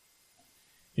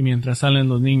Y mientras salen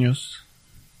los niños,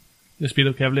 les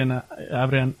pido que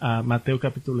abran a Mateo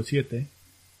capítulo 7.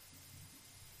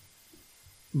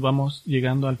 Vamos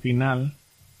llegando al final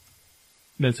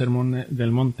del Sermón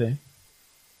del Monte.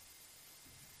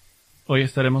 Hoy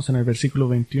estaremos en el versículo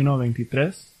 21 a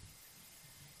 23.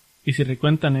 Y si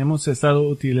recuentan, hemos estado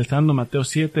utilizando Mateo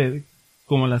 7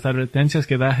 como las advertencias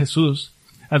que da Jesús.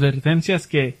 Advertencias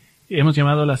que hemos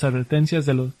llamado las advertencias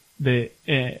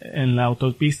en la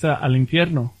autopista al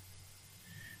infierno.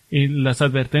 Y las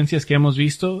advertencias que hemos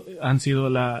visto han sido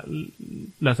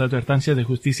las advertencias de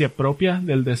justicia propia,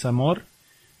 del desamor,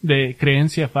 de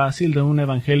creencia fácil, de un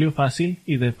evangelio fácil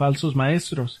y de falsos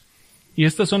maestros. Y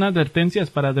estas son advertencias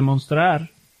para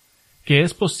demostrar que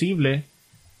es posible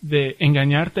de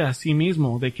engañarte a sí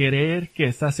mismo, de creer que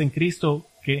estás en Cristo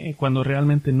cuando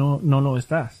realmente no lo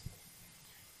estás.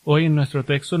 Hoy en nuestro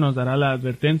texto nos dará la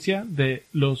advertencia de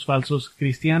los falsos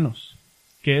cristianos,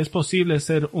 que es posible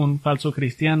ser un falso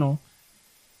cristiano.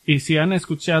 Y si han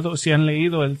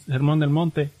leído el Sermón del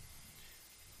Monte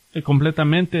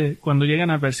completamente, cuando llegan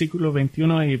al versículo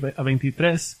 21 y a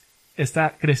 23,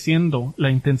 está creciendo la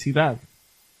intensidad.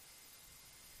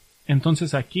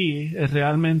 Entonces aquí es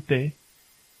realmente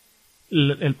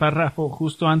el párrafo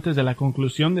justo antes de la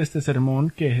conclusión de este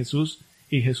sermón que Jesús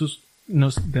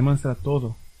nos demuestra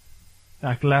todo,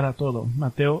 aclara todo.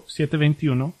 Mateo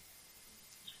 7:21.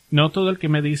 No todo el que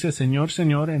me dice Señor,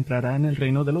 Señor entrará en el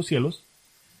reino de los cielos,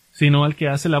 sino el que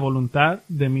hace la voluntad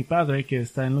de mi Padre que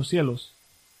está en los cielos.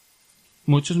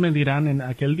 Muchos me dirán en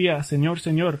aquel día, Señor,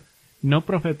 Señor, ¿no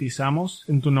profetizamos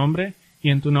en tu nombre,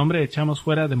 y en tu nombre echamos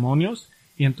fuera demonios,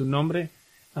 y en tu nombre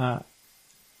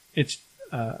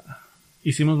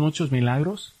hicimos muchos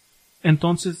milagros?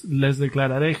 Entonces les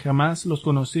declararé, jamás los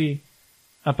conocí,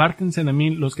 apártense de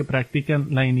mí los que practican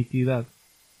la iniquidad.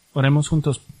 Oremos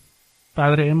juntos.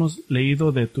 Padre, hemos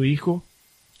leído de tu Hijo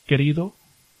querido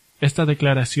esta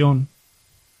declaración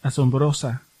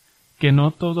asombrosa, que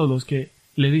no todos los que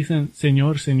le dicen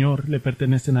Señor, Señor, le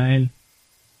pertenecen a Él.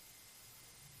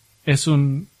 Es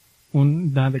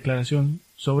una declaración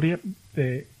sobria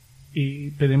y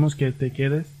pedimos que te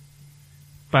quedes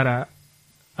para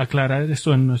aclarar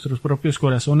esto en nuestros propios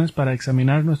corazones, para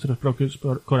examinar nuestros propios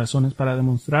corazones, para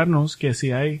demostrarnos que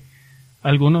si hay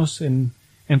algunos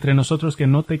entre nosotros que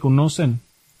no te conocen,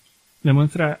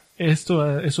 demuestra esto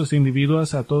a esos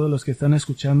individuos, a todos los que están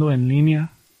escuchando en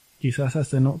línea, quizás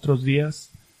hasta en otros días,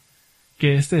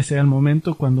 que este sea el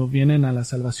momento cuando vienen a la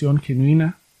salvación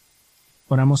genuina.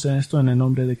 Oramos en esto en el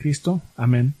nombre de Cristo.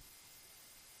 Amén.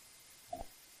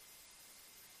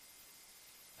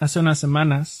 Hace unas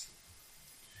semanas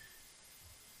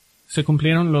se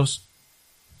cumplieron los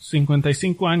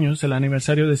 55 años, el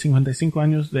aniversario de 55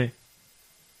 años de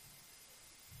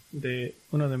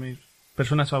una de mis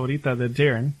personas favoritas, de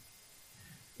Darren.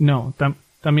 No,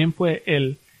 también fue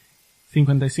el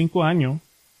 55 año,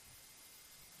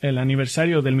 el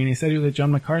aniversario del ministerio de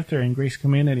John MacArthur en Grace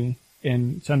Community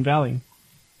en Sun Valley.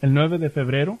 El 9 de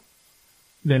febrero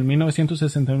del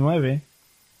 1969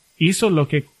 hizo lo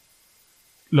que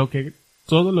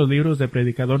todos los libros de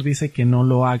predicador dice que no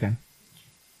lo hagan.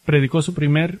 Predicó su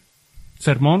primer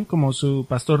sermón como su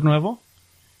pastor nuevo.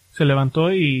 Se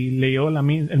levantó y leyó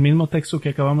el mismo texto que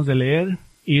acabamos de leer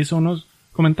y hizo unos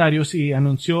comentarios y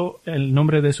anunció el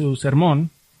nombre de su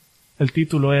sermón. El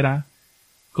título era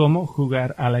 ¿Cómo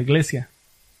jugar a la iglesia?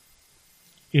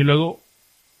 Y luego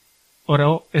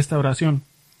oró esta oración.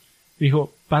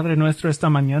 Dijo, Padre nuestro, esta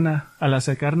mañana, al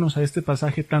acercarnos a este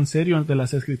pasaje tan serio de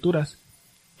las Escrituras,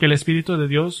 que el Espíritu de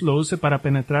Dios lo use para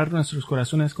penetrar nuestros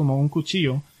corazones como un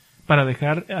cuchillo, para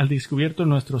dejar al descubierto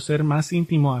nuestro ser más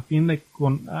íntimo a fin de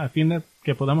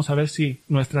que podamos saber si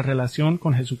nuestra relación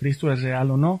con Jesucristo es real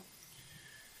o no.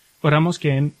 Oramos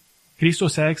que Cristo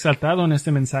sea exaltado en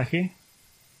este mensaje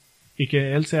y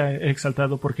que Él sea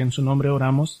exaltado porque en su nombre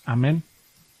oramos. Amén.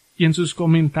 Y en sus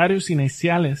comentarios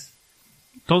iniciales,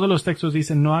 todos los textos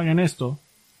dicen no hagan esto.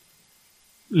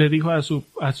 Le dijo a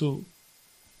su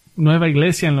nueva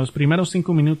iglesia en los primeros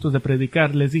 5 minutos de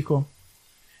predicar, les dijo,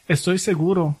 estoy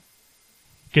seguro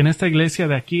que en esta iglesia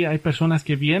de aquí hay personas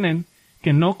que vienen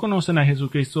que no conocen a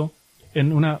Jesucristo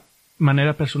en una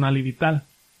manera personal y vital.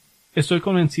 Estoy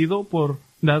convencido,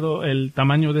 dado el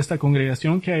tamaño de esta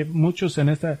congregación, que hay muchos en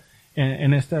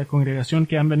esta congregación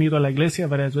que han venido a la iglesia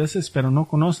varias veces, pero no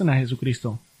conocen a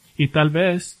Jesucristo. Y tal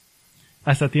vez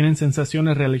hasta tienen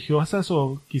sensaciones religiosas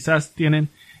o quizás tienen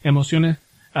emociones,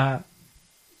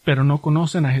 pero no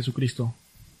conocen a Jesucristo.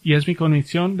 Y es mi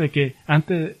convicción de que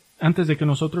antes de que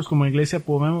nosotros como iglesia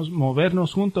podamos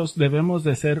movernos juntos, debemos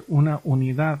de ser una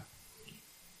unidad.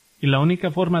 Y la única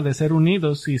forma de ser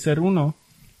unidos y ser uno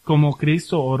como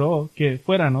Cristo oró que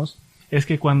fuéramos, es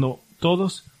que cuando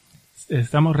todos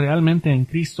estamos realmente en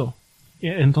Cristo,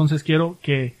 entonces quiero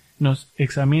que nos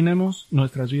examinemos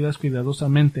nuestras vidas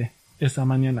cuidadosamente esta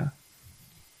mañana.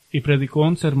 Y predicó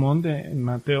un sermón en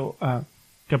Mateo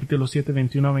capítulo 7,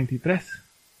 21 a 23.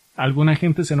 Alguna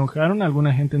gente se enojaron,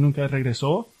 alguna gente nunca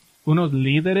regresó, unos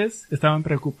líderes estaban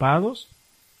preocupados,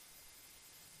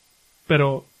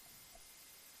 pero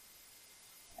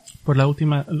por las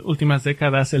últimas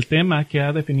décadas el tema que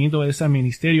ha definido ese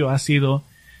ministerio ha sido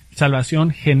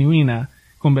salvación genuina,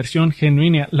 conversión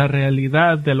genuina, la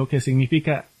realidad de lo que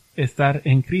significa estar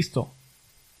en Cristo.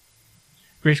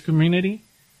 Grace Community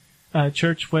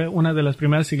Church fue una de las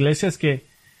primeras iglesias que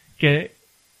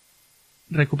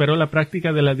recuperó la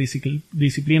práctica de la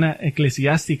disciplina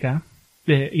eclesiástica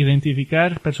de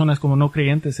identificar personas como no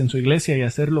creyentes en su iglesia y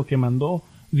hacer lo que mandó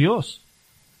Dios.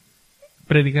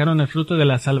 Predicaron el fruto de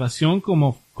la salvación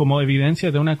como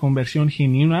evidencia de una conversión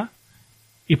genuina.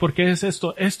 ¿Y por qué es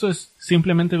esto? Esto es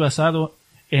simplemente basado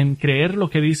en creer lo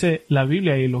que dice la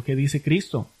Biblia y lo que dice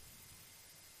Cristo.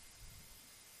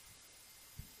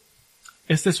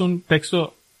 Este es un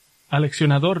texto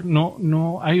aleccionador,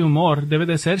 no hay humor, debe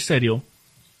de ser serio.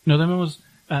 No debemos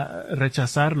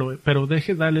rechazarlo, pero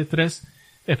deje darle 3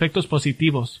 efectos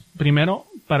positivos. Primero,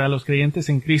 para los creyentes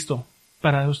en Cristo.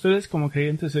 Para ustedes como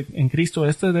creyentes en Cristo,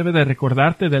 este debe de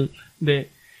recordarte de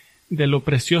lo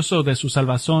precioso de su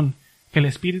salvación, que el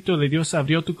Espíritu de Dios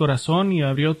abrió tu corazón y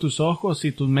abrió tus ojos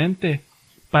y tu mente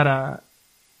para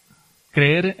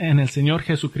creer en el Señor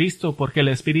Jesucristo, porque el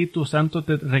Espíritu Santo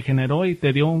te regeneró y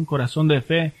te dio un corazón de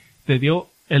fe, te dio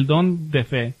el don de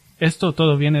fe. Esto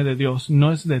todo viene de Dios,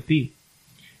 no es de ti.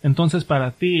 Entonces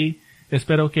para ti,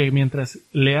 espero que mientras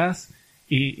leas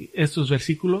estos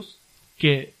versículos,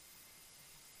 que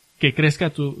crezca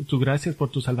tu gracia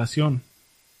por tu salvación.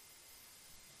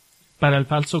 Para el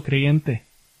falso creyente,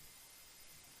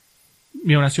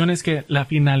 mi oración es que la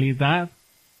finalidad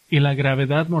y la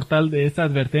gravedad mortal de esta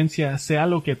advertencia sea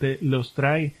lo que los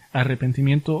trae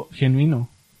arrepentimiento genuino.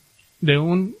 De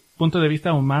un punto de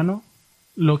vista humano,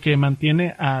 lo que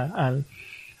mantiene a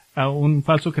un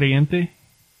falso creyente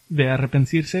de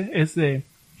arrepentirse es le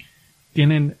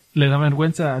da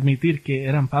vergüenza admitir que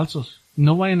eran falsos.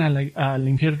 No vayan al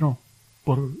infierno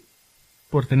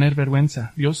por tener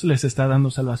vergüenza. Dios les está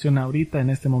dando salvación ahorita, en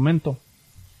este momento.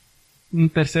 Un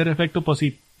tercer efecto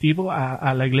positivo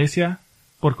a la iglesia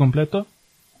por completo.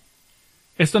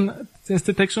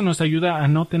 Este texto nos ayuda a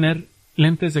no tener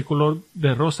lentes de color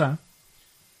de rosa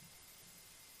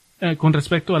con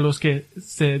respecto a los que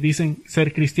se dicen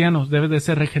ser cristianos. Debe de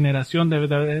ser regeneración, debe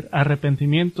de haber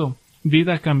arrepentimiento,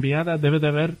 vida cambiada, debe de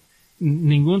haber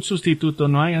ningún sustituto,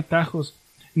 no hay atajos,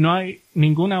 no hay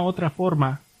ninguna otra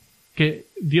forma. Que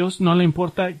Dios no le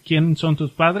importa quién son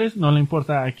tus padres, no le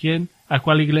importa a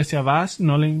cuál iglesia vas,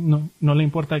 no le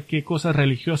importa qué cosas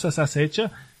religiosas has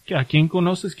hecho, a quién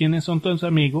conoces, quiénes son tus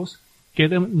amigos, qué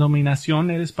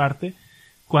denominación eres parte,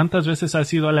 cuántas veces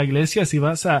has ido a la iglesia, si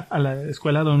vas a la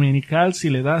escuela dominical, si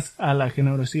le das a la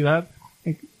generosidad.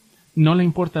 No le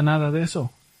importa nada de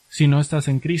eso si no estás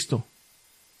en Cristo.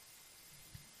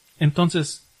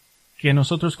 Entonces, que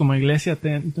nosotros como iglesia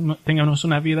tengamos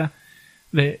una vista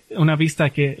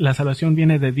que la salvación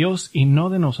viene de Dios y no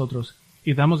de nosotros.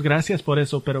 Y damos gracias por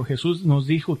eso, pero Jesús nos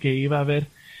dijo que iba a haber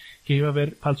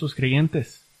falsos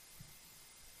creyentes.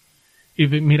 Y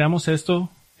miramos esto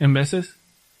en veces.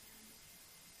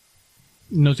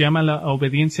 Nos llama la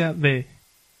obediencia de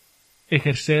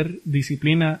ejercer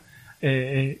disciplina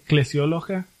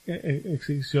eclesiología.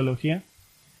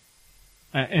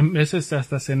 En veces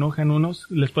hasta se enojan unos.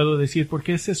 Les puedo decir, ¿por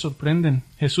qué se sorprenden?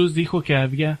 Jesús dijo que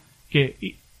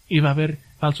iba a haber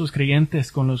falsos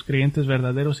creyentes con los creyentes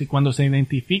verdaderos, y cuando se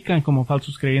identifican como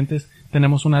falsos creyentes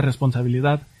tenemos una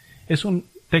responsabilidad. Es un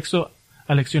texto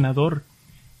aleccionador.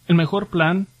 El mejor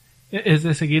plan es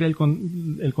de seguir el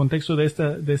contexto de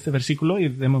este versículo y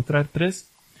demostrar tres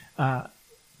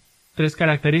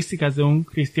características de un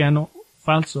cristiano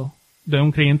falso, de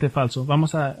un creyente falso.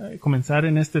 Vamos a comenzar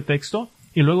en este texto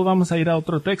y luego vamos a ir a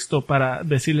otro texto para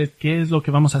decirles qué es lo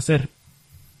que vamos a hacer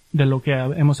de lo que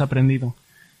hemos aprendido.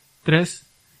 3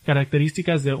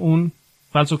 características de un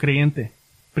falso creyente.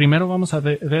 Primero vamos a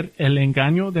ver el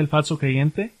engaño del falso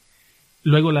creyente,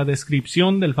 luego la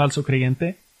descripción del falso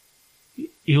creyente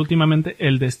y últimamente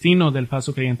el destino del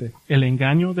falso creyente. El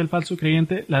engaño del falso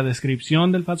creyente, la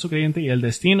descripción del falso creyente y el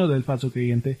destino del falso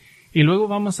creyente. Y luego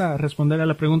vamos a responder a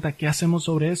la pregunta, ¿qué hacemos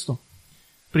sobre esto?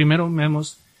 Primero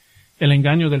vemos el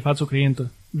engaño del falso creyente.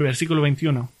 Versículo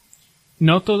 21.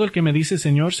 No todo el que me dice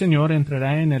Señor, Señor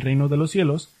entrará en el reino de los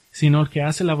cielos, sino el que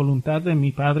hace la voluntad de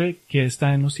mi Padre que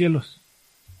está en los cielos.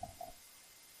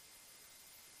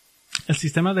 El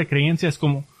sistema de creencia es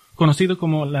conocido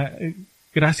como la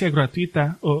gracia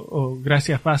gratuita o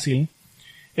gracia fácil.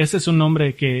 Ese es un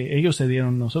nombre que ellos se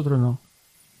dieron, nosotros no.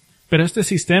 Pero este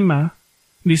sistema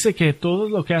dice que todo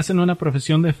lo que hacen una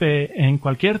profesión de fe en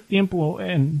cualquier tiempo,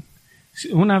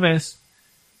 una vez,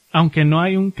 aunque no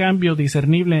hay un cambio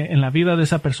discernible en la vida de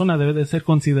esa persona, debe de ser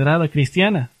considerada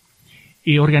cristiana.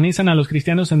 Y organizan a los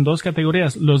cristianos en dos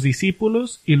categorías, los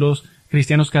discípulos y los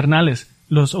cristianos carnales,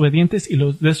 los obedientes y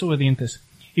los desobedientes.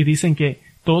 Y dicen que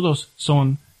todos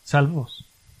son salvos.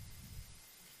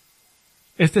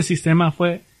 Este sistema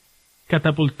fue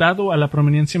catapultado a la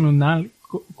prominencia mundial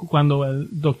cuando el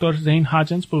Dr. Zane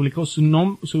Hodgins publicó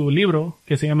su libro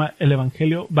que se llama El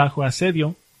Evangelio bajo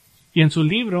asedio. Y en su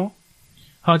libro,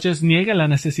 Hodges niega la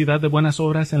necesidad de buenas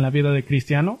obras en la vida del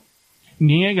cristiano,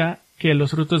 niega que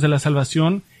los frutos de la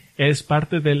salvación es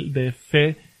parte de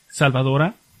fe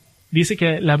salvadora, dice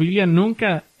que la Biblia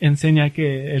nunca enseña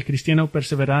que el cristiano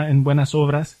persevera en buenas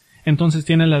obras, entonces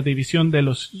tiene la división de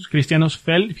los cristianos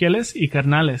fieles y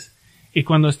carnales. Y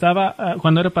cuando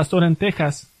era pastor en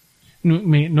Texas,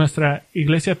 nuestra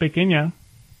iglesia pequeña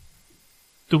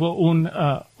tuvo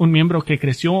un miembro que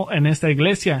creció en esta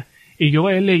iglesia. Y yo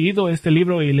he leído este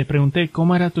libro y le pregunté,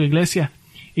 ¿cómo era tu iglesia?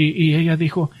 Y ella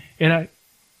dijo, era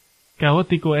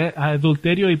caótico,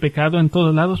 adulterio y pecado en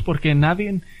todos lados porque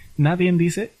nadie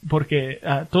dice, porque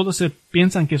todos se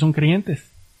piensan que son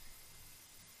creyentes.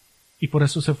 Y por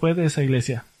eso se fue de esa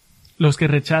iglesia. Los que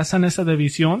rechazan esa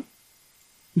división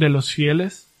de los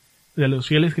fieles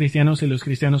cristianos y los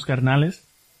cristianos carnales,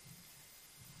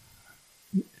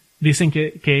 dicen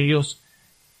que ellos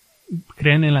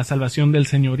creen en la salvación del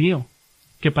señorío,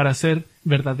 que para ser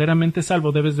verdaderamente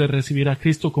salvo debes de recibir a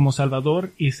Cristo como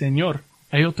Salvador y Señor.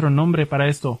 Hay otro nombre para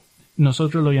esto.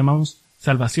 Nosotros lo llamamos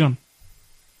salvación.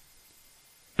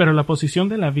 Pero la posición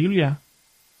de la Biblia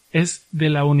es de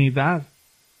la unidad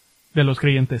de los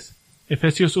creyentes.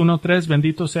 Efesios 1:3,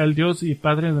 bendito sea el Dios y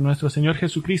Padre de nuestro Señor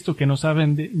Jesucristo, que nos ha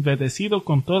bendecido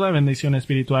con toda bendición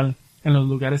espiritual en los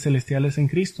lugares celestiales en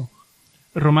Cristo.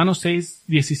 Romanos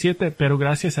 6:17, pero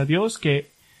gracias a Dios que,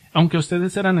 aunque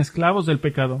ustedes eran esclavos del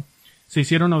pecado, se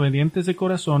hicieron obedientes de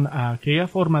corazón a aquella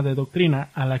forma de doctrina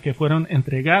a la que fueron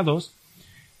entregados,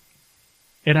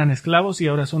 eran esclavos y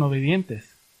ahora son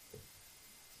obedientes.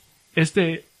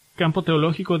 Este campo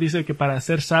teológico dice que para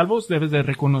ser salvos debes de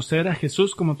reconocer a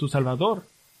Jesús como tu Salvador,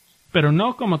 pero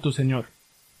no como tu Señor,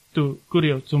 tu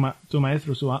curio, tu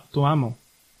maestro, tu amo.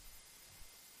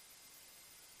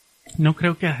 No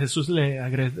creo que a Jesús le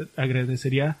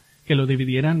agradecería que lo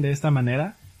dividieran de esta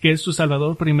manera, que es tu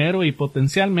Salvador primero y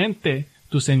potencialmente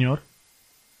tu Señor.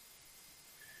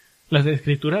 Las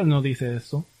Escrituras no dice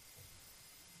esto.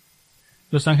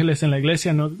 Los ángeles en la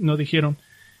iglesia no dijeron,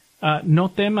 no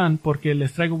teman porque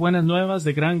les traigo buenas nuevas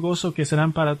de gran gozo que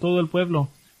serán para todo el pueblo,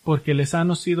 porque les ha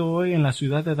nacido hoy en la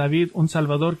ciudad de David un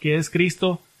Salvador que es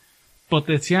Cristo,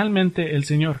 potencialmente el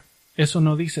Señor. Eso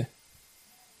no dice.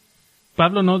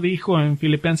 Pablo no dijo en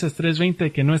Filipenses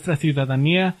 3:20 que nuestra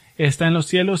ciudadanía está en los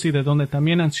cielos y de donde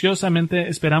también ansiosamente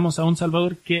esperamos a un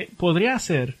Salvador que podría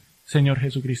ser Señor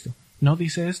Jesucristo. No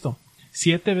dice esto.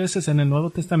 7 veces en el Nuevo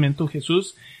Testamento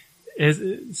Jesús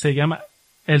se llama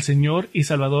el Señor y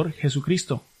Salvador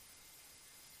Jesucristo.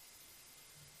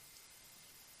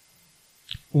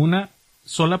 Una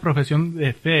sola profesión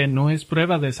de fe no es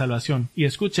prueba de salvación. Y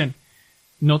escuchen,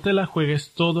 no te la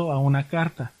juegues todo a una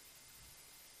carta.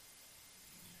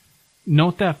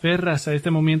 No te aferras a este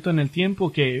momento en el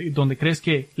tiempo donde crees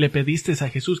que le pediste a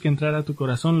Jesús que entrara a tu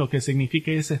corazón, lo que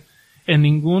significa ese.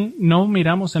 No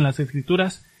miramos en las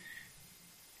Escrituras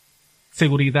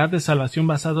seguridad de salvación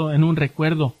basado en un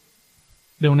recuerdo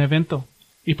de un evento.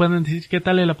 Y pueden decir, ¿qué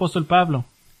tal el apóstol Pablo?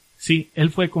 Sí,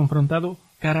 él fue confrontado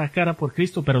cara a cara por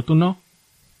Cristo, pero tú no.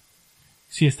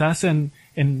 Si estás en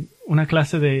una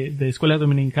clase de escuela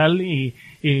dominical y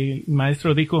el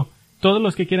maestro dijo, todos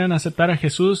los que quieran aceptar a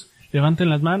Jesús, levanten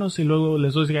las manos y luego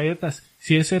les doy galletas.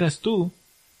 Si ese eres tú,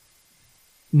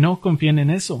 no confíen en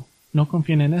eso. No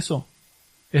confíen en eso.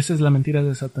 Esa es la mentira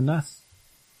de Satanás.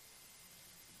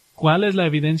 ¿Cuál es la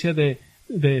evidencia de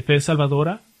fe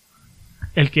salvadora?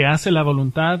 El que hace la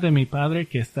voluntad de mi Padre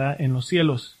que está en los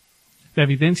cielos. La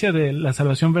evidencia de la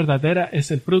salvación verdadera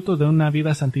es el fruto de una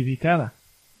vida santificada.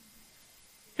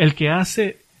 El que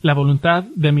hace la voluntad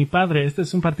de mi Padre, este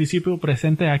es un participio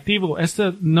presente activo.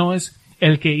 Este no es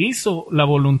el que hizo la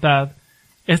voluntad.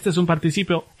 Este es un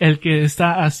participio, el que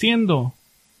está haciendo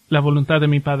la voluntad de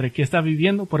mi Padre, que está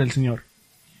viviendo por el Señor.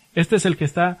 Este es el que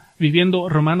está viviendo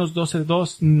Romanos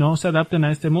 12:2. No se adapten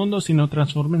a este mundo, sino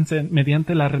transfórmense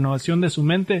mediante la renovación de su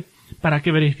mente para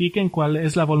que verifiquen cuál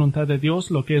es la voluntad de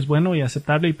Dios, lo que es bueno y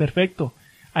aceptable y perfecto.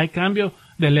 Hay cambio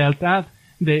de lealtad,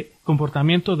 de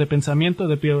comportamiento, de pensamiento,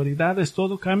 de prioridades,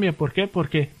 todo cambia. ¿Por qué?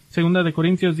 Porque 2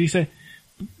 Corintios dice,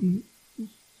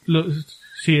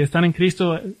 si están en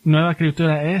Cristo, nueva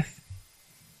criatura es.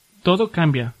 Todo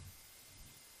cambia.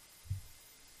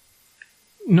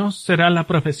 No será la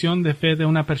profesión de fe de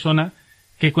una persona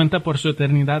que cuenta por su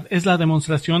eternidad, es la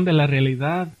demostración de la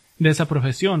realidad de esa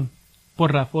profesión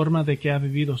por la forma de que ha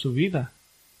vivido su vida.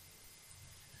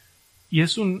 Y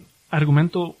es un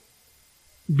argumento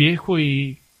viejo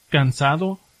y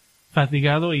cansado,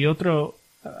 fatigado y otros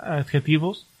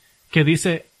adjetivos que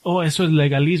dice, oh, eso es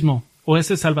legalismo, o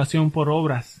eso es salvación por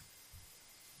obras.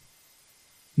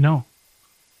 No.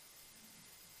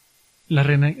 La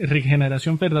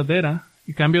regeneración verdadera,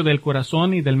 el cambio del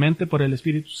corazón y del mente por el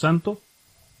Espíritu Santo,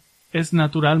 es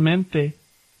naturalmente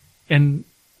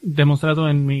demostrado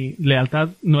en mi lealtad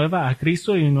nueva a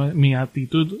Cristo y mi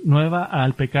actitud nueva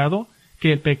al pecado,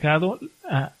 que el pecado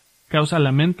causa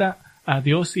lamenta a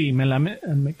Dios y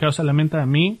me causa lamenta a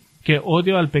mí, que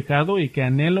odio al pecado y que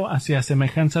anhelo hacia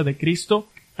semejanza de Cristo,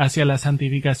 hacia la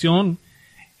santificación.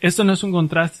 Esto no es un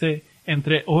contraste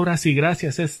entre obras y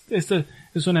gracias, esto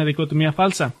es una dicotomía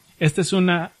falsa. Este es un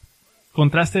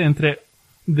contraste entre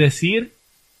decir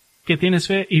que tienes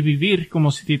fe y vivir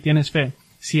como si tienes fe.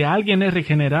 Si alguien es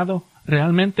regenerado,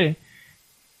 realmente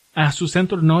a su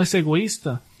centro no es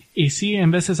egoísta. Y sí,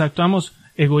 en veces actuamos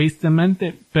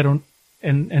egoístamente, pero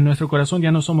en nuestro corazón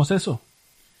ya no somos eso.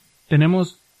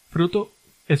 Tenemos fruto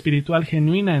espiritual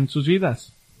genuina en sus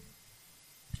vidas.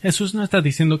 Jesús no está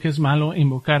diciendo que es malo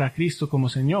invocar a Cristo como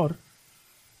Señor,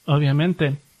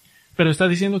 obviamente, pero está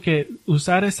diciendo que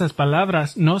usar estas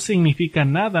palabras no significa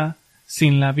nada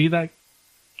sin la vida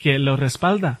que lo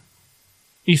respalda.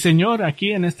 Y Señor,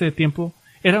 aquí en este tiempo,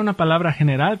 era una palabra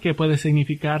general que puede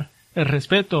significar el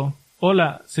respeto.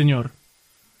 Hola, Señor.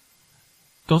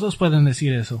 Todos pueden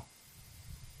decir eso.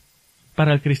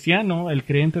 Para el cristiano, el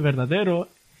creyente verdadero,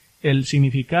 el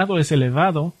significado es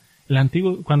elevado.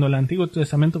 Cuando el Antiguo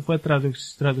Testamento fue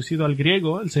traducido al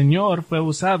griego, el Señor fue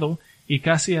usado, y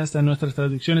casi hasta nuestras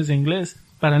traducciones de inglés,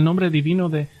 para el nombre divino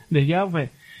de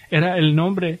Yahweh. Era el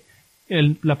nombre,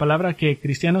 la palabra que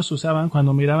cristianos usaban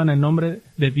cuando miraban el nombre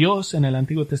de Dios en el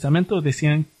Antiguo Testamento,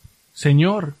 decían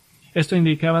Señor. Esto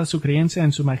indicaba su creencia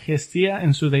en su majestad,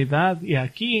 en su deidad, y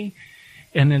aquí,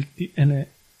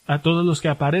 a todos los que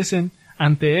aparecen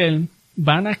ante Él,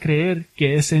 van a creer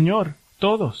que es Señor,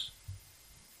 todos.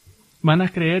 Van a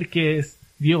creer que es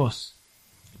Dios.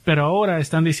 Pero ahora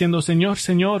están diciendo Señor,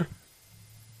 Señor,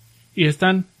 y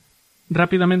están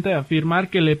rápidamente a afirmar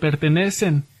que le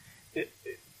pertenecen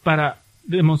para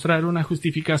demostrar una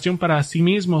justificación para sí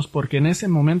mismos, porque en ese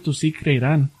momento sí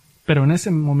creerán, pero en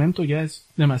ese momento ya es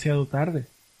demasiado tarde.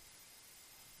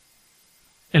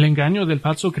 El engaño del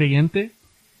falso creyente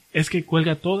es que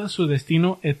cuelga todo su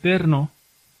destino eterno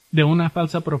de una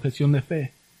falsa profesión de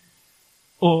fe,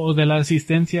 o de la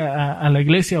asistencia a la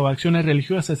iglesia o acciones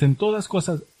religiosas en todas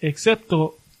cosas,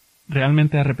 excepto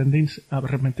realmente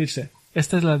arrepentirse.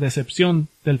 Esta es la decepción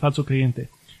del falso creyente.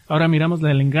 Ahora miramos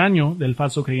el engaño del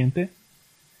falso creyente,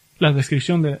 la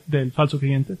descripción del falso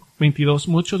creyente. 22.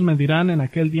 Muchos me dirán en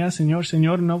aquel día, Señor,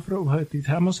 Señor, ¿no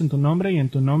profetizamos en tu nombre y en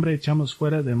tu nombre echamos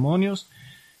fuera demonios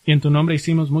y en tu nombre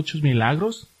hicimos muchos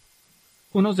milagros?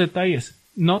 Unos detalles.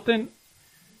 Noten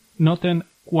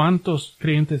cuántos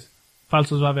creyentes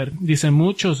falsos va a haber. Dice,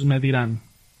 muchos me dirán.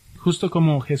 Justo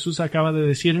como Jesús acaba de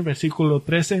decir en versículo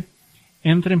 13,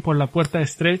 entren por la puerta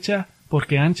estrecha,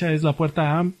 porque ancha es la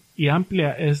puerta y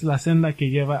amplia es la senda que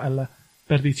lleva a la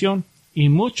perdición, y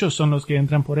muchos son los que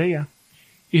entran por ella.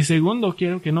 Y segundo,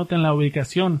 quiero que noten la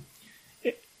ubicación.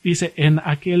 Dice, en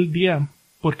aquel día,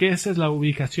 porque esa es la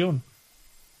ubicación.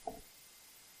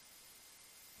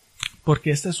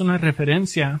 Porque esta es una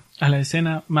referencia a la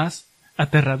escena más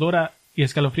aterradora y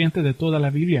escalofriante de toda la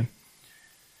Biblia.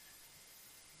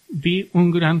 Vi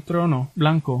un gran trono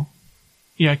blanco,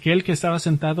 y aquel que estaba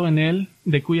sentado en él,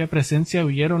 de cuya presencia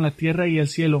huyeron la tierra y el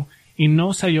cielo, y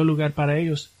no se halló lugar para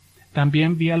ellos.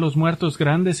 También vi a los muertos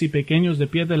grandes y pequeños de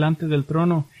pie delante del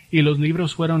trono, y los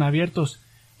libros fueron abiertos.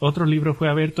 Otro libro fue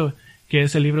abierto, que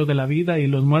es el libro de la vida, y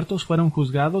los muertos fueron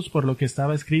juzgados por lo que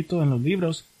estaba escrito en los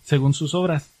libros, según sus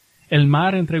obras. El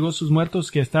mar entregó sus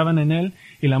muertos que estaban en él,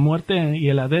 y la muerte y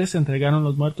el Hades entregaron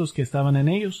los muertos que estaban en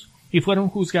ellos, y fueron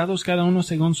juzgados cada uno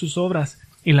según sus obras,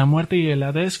 y la muerte y el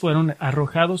Hades fueron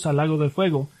arrojados al lago de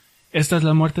fuego. Esta es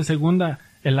la muerte segunda,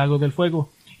 el lago del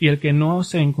fuego, y el que no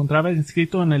se encontraba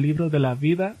inscrito en el libro de la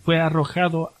vida fue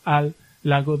arrojado al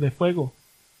lago de fuego.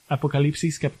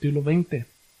 Apocalipsis capítulo 20.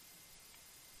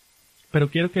 Pero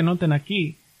quiero que noten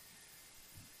aquí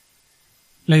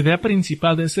la idea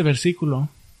principal de este versículo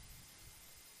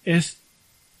es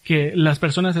que las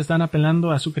personas están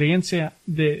apelando a su creencia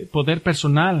de poder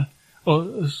personal,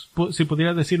 o si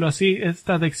pudiera decirlo así,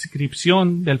 esta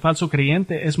descripción del falso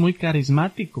creyente es muy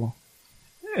carismático,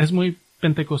 es muy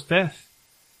pentecostés.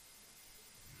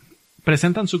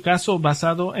 Presentan su caso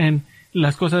basado en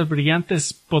las cosas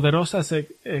brillantes, poderosas,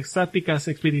 extáticas,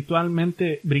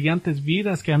 espiritualmente brillantes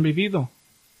vidas que han vivido.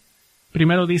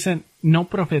 Primero dicen, ¿no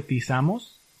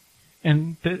profetizamos?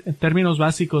 En términos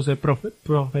básicos de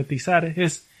profetizar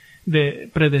es de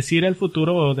predecir el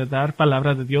futuro o de dar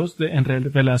palabra de Dios en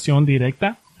revelación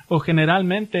directa, o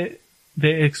generalmente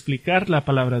de explicar la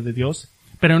palabra de Dios.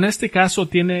 Pero en este caso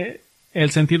tiene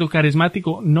el sentido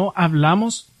carismático. No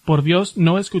hablamos por Dios,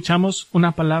 no escuchamos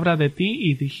una palabra de ti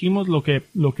y dijimos lo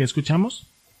que escuchamos.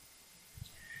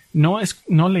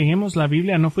 No leemos la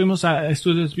Biblia, no fuimos a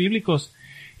estudios bíblicos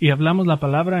y hablamos la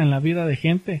palabra en la vida de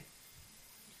gente.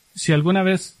 Si alguna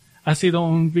vez has sido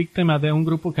un víctima de un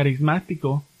grupo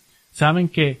carismático, saben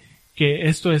que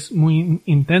esto es muy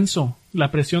intenso.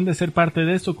 La presión de ser parte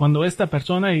de esto, cuando esta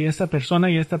persona y esta persona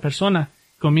y esta persona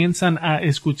comienzan a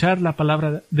escuchar la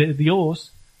palabra de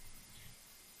Dios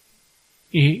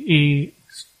y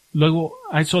luego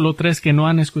hay solo 3 que no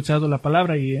han escuchado la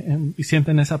palabra y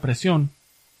sienten esa presión.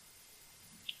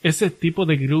 Ese tipo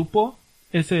de grupo,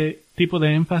 ese tipo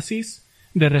de énfasis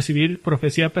de recibir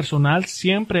profecía personal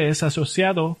siempre es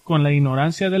asociado con la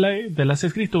ignorancia de las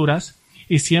Escrituras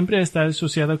y siempre está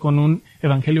asociado con un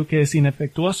evangelio que es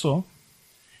inefectuoso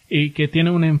y que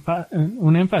tiene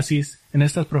un énfasis en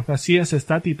estas profecías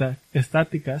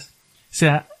estáticas,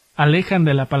 se alejan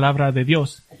de la palabra de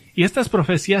Dios. Y estas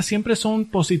profecías siempre son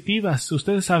positivas.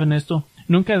 Ustedes saben esto.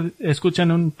 Nunca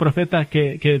escuchan un profeta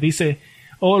que dice,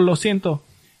 oh, lo siento,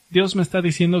 Dios me está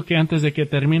diciendo que antes de que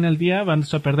termine el día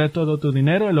vas a perder todo tu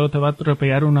dinero y luego te va a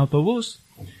atropellar un autobús.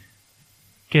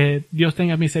 Que Dios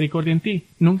tenga misericordia en ti.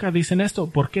 Nunca dicen esto.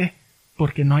 ¿Por qué?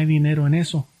 Porque no hay dinero en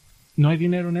eso. No hay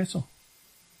dinero en eso.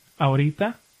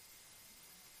 Ahorita,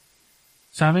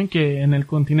 saben que en el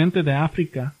continente de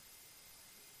África,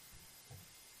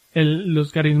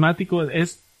 los carismáticos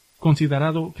es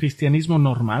considerado cristianismo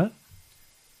normal.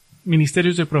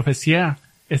 Ministerios de profecía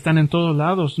están en todos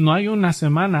lados. No hay una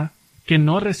semana que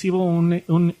no recibo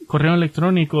un correo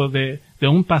electrónico de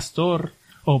un pastor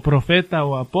o profeta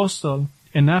o apóstol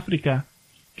en África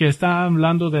que está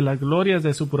hablando de las glorias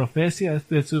de su profecía,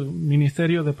 de su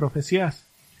ministerio de profecías.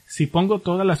 Si pongo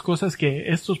todas las cosas que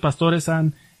estos pastores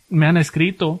me han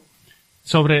escrito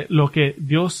sobre lo que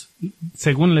Dios,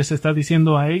 según les está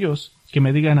diciendo a ellos, que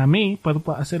me digan a mí, puedo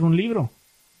hacer un libro.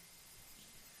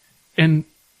 De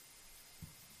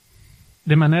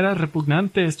manera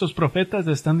repugnante, estos profetas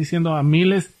le están diciendo a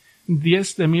miles,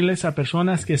 10 de miles a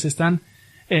personas que se están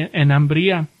en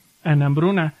hambruna,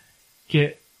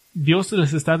 que Dios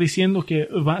les está diciendo que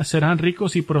serán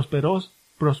ricos y prósperos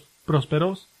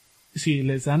si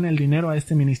les dan el dinero a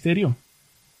este ministerio.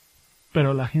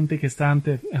 Pero la gente que está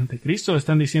ante Cristo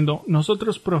están diciendo,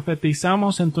 nosotros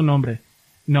profetizamos en tu nombre.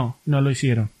 No lo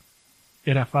hicieron.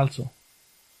 Era falso.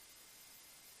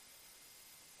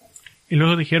 Y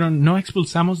luego dijeron, ¿no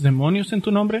expulsamos demonios en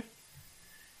tu nombre?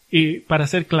 Y para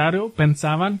ser claro,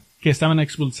 pensaban que estaban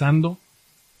expulsando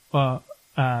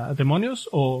a demonios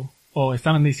o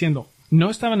estaban diciendo, no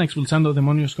estaban expulsando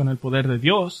demonios con el poder de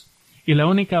Dios. Y la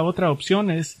única otra opción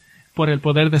es por el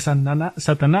poder de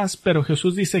Satanás, pero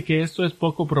Jesús dice que esto es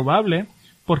poco probable,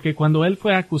 porque cuando él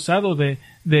fue acusado de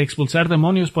expulsar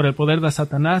demonios por el poder de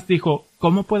Satanás, dijo,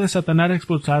 ¿cómo puede Satanás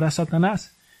expulsar a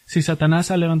Satanás? Si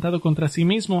Satanás ha levantado contra sí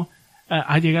mismo,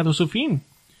 ha llegado su fin.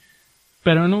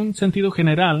 Pero en un sentido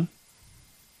general,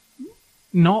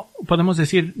 no podemos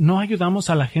decir, no ayudamos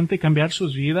a la gente a cambiar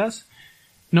sus vidas,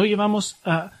 no llevamos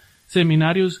a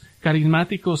seminarios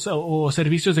carismáticos o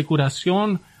servicios de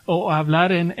curación, o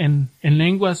hablar en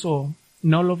lenguas, o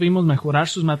no lo vimos mejorar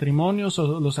sus matrimonios,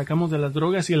 o lo sacamos de las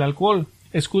drogas y el alcohol.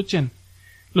 Escuchen,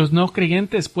 los no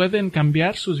creyentes pueden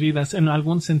cambiar sus vidas en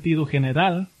algún sentido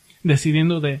general,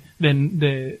 decidiendo de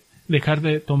dejar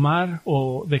de tomar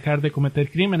o dejar de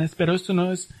cometer crímenes, pero esto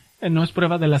no es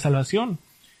prueba de la salvación.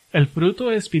 El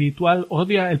fruto espiritual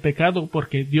odia el pecado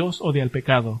porque Dios odia el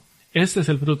pecado. Este es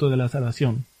el fruto de la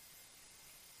salvación.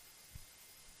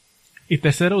 Y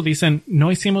tercero dicen,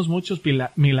 ¿no hicimos muchos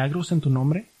milagros en tu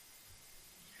nombre?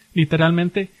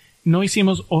 Literalmente, ¿no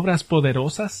hicimos obras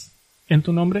poderosas en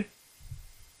tu nombre?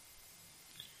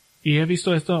 Y he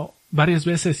visto esto varias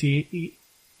veces y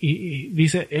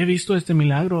dice, he visto este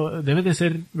milagro, debe de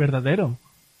ser verdadero.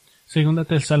 Segunda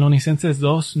Tesalonicenses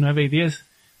 2, 9 y 10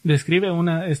 describe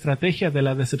una estrategia de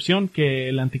la decepción que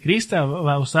el anticristo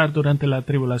va a usar durante la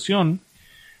tribulación,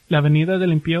 la venida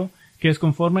del impío, que es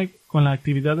conforme con la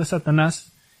actividad de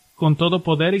Satanás, con todo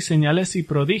poder y señales y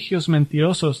prodigios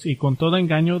mentirosos y con todo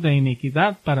engaño de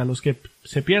iniquidad para los que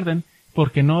se pierden,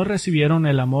 porque no recibieron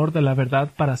el amor de la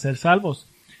verdad para ser salvos.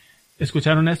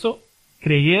 ¿Escucharon esto?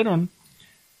 Creyeron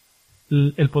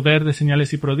el poder de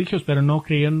señales y prodigios, pero no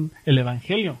creyeron el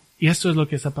Evangelio. Y esto es lo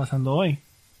que está pasando hoy.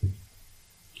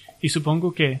 Y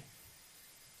supongo que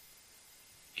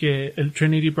el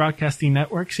Trinity Broadcasting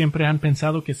Network siempre han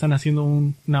pensado que están haciendo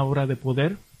una obra de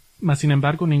poder, mas sin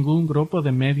embargo ningún grupo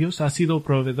de medios ha sido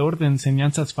proveedor de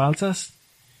enseñanzas falsas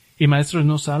y maestros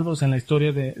no salvos en la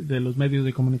historia de los medios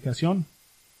de comunicación.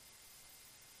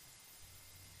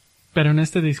 Pero en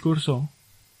este discurso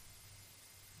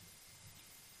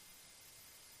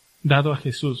dado a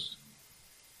Jesús,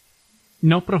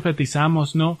 no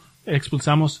profetizamos, no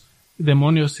expulsamos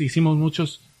demonios, hicimos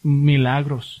muchos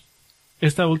milagros.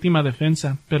 Esta última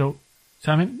defensa, pero,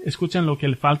 ¿saben? Escuchan lo que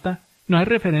le falta. No hay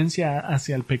referencia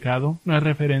hacia el pecado, no hay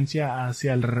referencia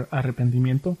hacia el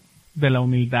arrepentimiento, de la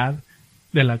humildad,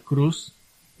 de la cruz.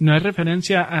 No hay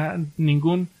referencia a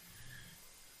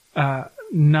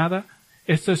nada.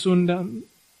 Esto es un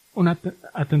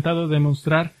atentado de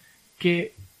demostrar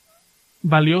qué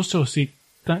valiosos y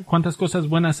cuántas cosas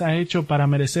buenas ha hecho para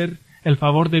merecer el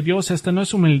favor de Dios. Esta no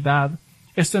es humildad.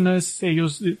 Esto no es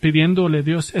ellos pidiéndole a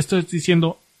Dios. Esto es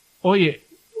diciendo, oye,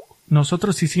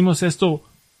 nosotros hicimos esto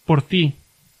por ti.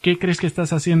 ¿Qué crees que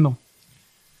estás haciendo?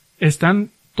 Están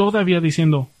todavía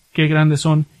diciendo qué grandes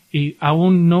son y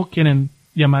aún no quieren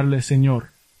llamarle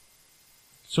Señor.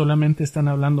 Solamente están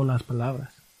hablando las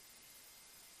palabras.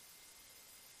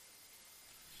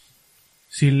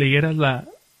 Si leyeras la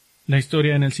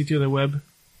historia en el sitio de web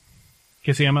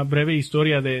que se llama Breve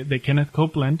Historia de Kenneth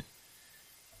Copeland,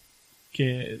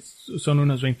 que son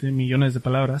unos 20 millones de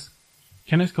palabras.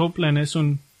 Kenneth Copeland es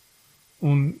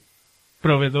un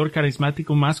proveedor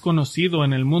carismático más conocido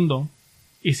en el mundo,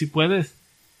 y si puedes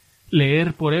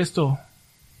leer por esto,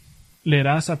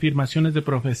 leerás afirmaciones de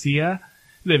profecía,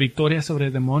 de victoria sobre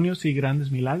demonios y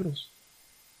grandes milagros.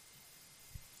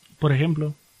 Por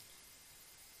ejemplo,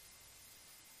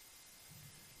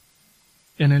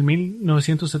 en el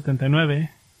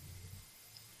 1979,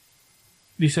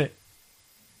 dice,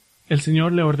 el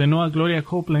Señor le ordenó a Gloria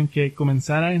Copeland que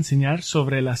comenzara a enseñar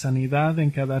sobre la sanidad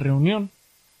en cada reunión.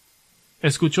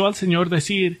 Escuchó al Señor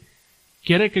decir,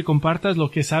 quiere que compartas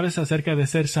lo que sabes acerca de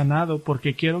ser sanado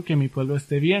porque quiero que mi pueblo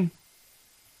esté bien.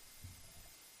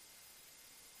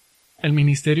 El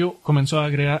ministerio comenzó a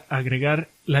agregar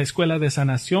la escuela de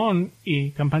sanación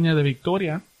y campaña de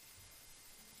victoria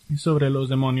sobre los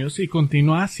demonios y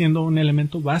continúa siendo un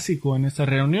elemento básico en estas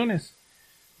reuniones.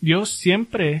 Dios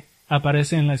siempre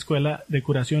aparece en la escuela de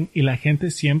curación y la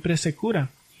gente siempre se cura.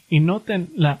 Y noten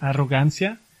la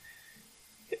arrogancia.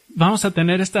 Vamos a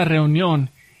tener esta reunión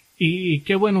y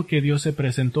qué bueno que Dios se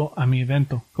presentó a mi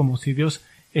evento, como si Dios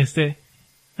esté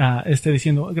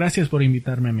diciendo gracias por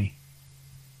invitarme a mí.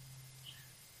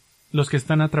 Los que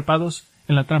están atrapados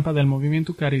en la trampa del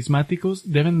movimiento carismáticos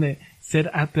deben de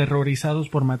ser aterrorizados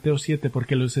por Mateo 7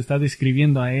 porque los está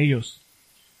describiendo a ellos.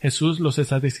 Jesús los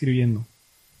está describiendo.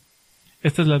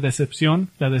 Esta es la decepción,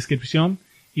 la descripción,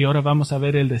 y ahora vamos a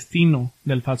ver el destino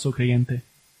del falso creyente.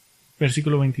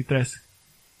 Versículo 23.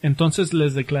 Entonces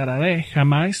les declararé,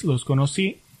 jamás los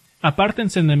conocí,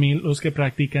 apártense de mí los que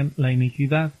practican la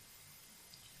iniquidad.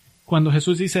 Cuando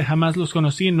Jesús dice jamás los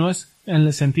conocí, no es en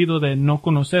el sentido de no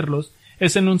conocerlos,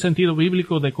 es en un sentido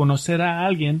bíblico de conocer a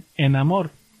alguien en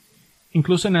amor.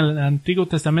 Incluso en el Antiguo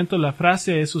Testamento la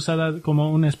frase es usada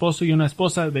como un esposo y una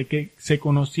esposa de que se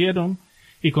conocieron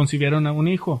y concibieron a un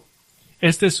hijo.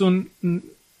 Este es un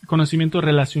conocimiento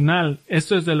relacional.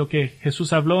 Esto es de lo que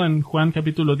Jesús habló en Juan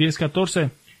capítulo 10, 14.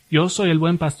 Yo soy el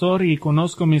buen pastor y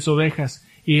conozco mis ovejas,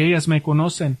 y ellas me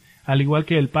conocen, al igual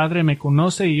que el Padre me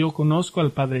conoce y yo conozco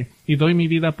al Padre, y doy mi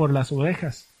vida por las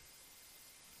ovejas.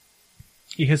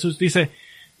 Y Jesús dice,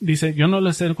 yo no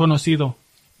les he conocido,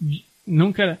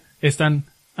 nunca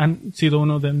han sido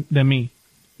uno de mí,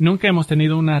 nunca hemos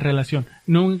tenido una relación,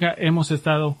 nunca hemos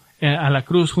estado a la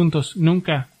cruz juntos,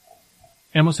 nunca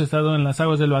hemos estado en las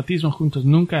aguas del bautismo juntos,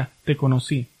 nunca te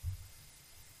conocí.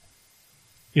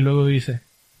 Y luego dice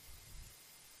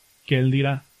que él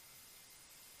dirá,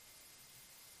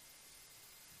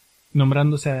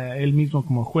 nombrándose a él mismo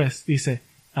como juez, dice,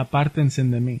 apártense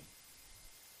de mí.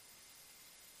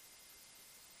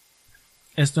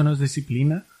 Esto no es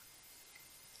disciplina.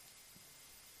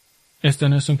 Esto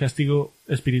no es un castigo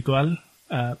espiritual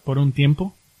por un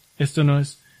tiempo. Esto no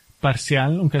es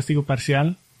parcial, un castigo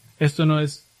parcial. Esto no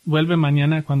es vuelve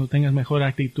mañana cuando tengas mejor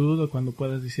actitud o cuando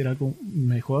puedas decir algo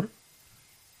mejor.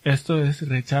 Esto es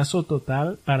rechazo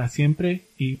total para siempre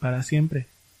y para siempre.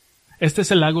 Este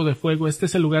es el lago de fuego, este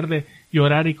es el lugar de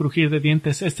llorar y crujir de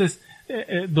dientes, este es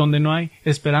donde no hay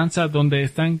esperanza, donde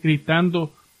están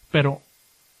gritando, pero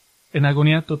en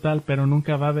agonía total, pero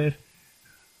nunca va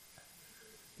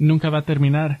a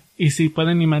terminar. Y si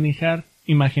pueden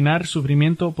imaginar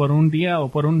sufrimiento por un día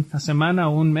o por una semana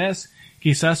o un mes,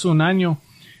 quizás un año,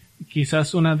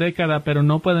 quizás una década, pero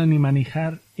no pueden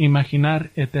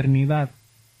imaginar eternidad.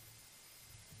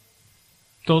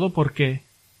 Todo porque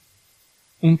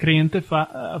un creyente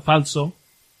falso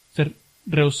se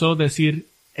rehusó decir,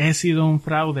 he sido un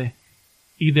fraude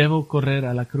y debo correr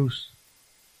a la cruz.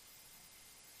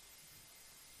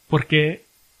 Porque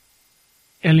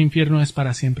el infierno es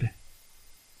para siempre.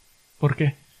 ¿Por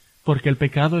qué? Porque el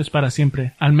pecado es para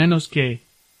siempre, al menos que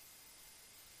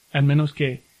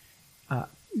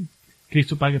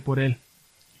Cristo pague por él.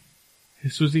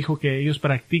 Jesús dijo que ellos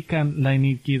practican la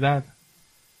iniquidad.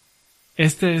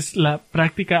 Esta es la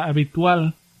práctica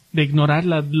habitual de ignorar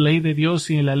la ley de Dios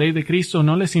y la ley de Cristo.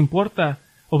 No les importa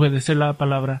obedecer la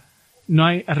palabra. No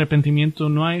hay arrepentimiento,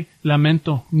 no hay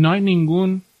lamento, no hay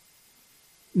ningún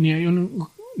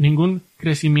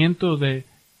crecimiento de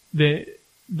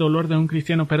dolor de un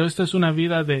cristiano. Pero esta es una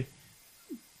vida de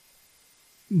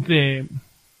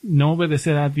no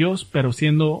obedecer a Dios, pero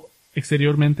siendo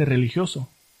exteriormente religioso.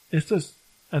 Esto es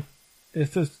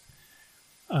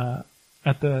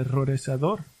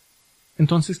aterrorizador.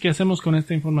 Entonces, ¿qué hacemos con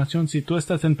esta información si tú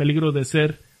estás en peligro de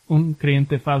ser un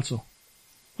creyente falso?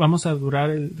 Vamos a durar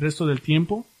el resto del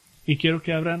tiempo y quiero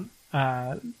que abran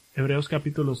a Hebreos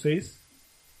capítulo 6.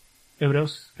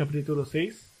 Hebreos capítulo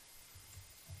 6.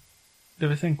 De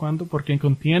vez en cuando, porque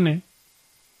contiene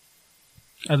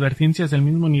advertencias del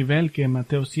mismo nivel que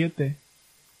Mateo 7.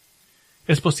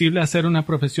 ¿Es posible hacer una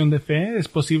profesión de fe? ¿Es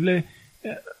posible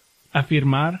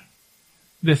afirmar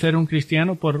de ser un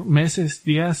cristiano por meses,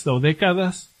 días o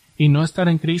décadas y no estar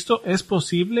en Cristo? ¿Es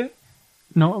posible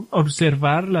no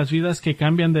observar las vidas que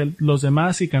cambian de los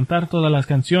demás y cantar todas las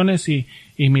canciones y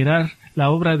mirar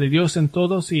la obra de Dios en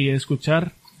todos y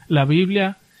escuchar la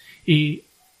Biblia y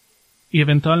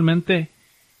eventualmente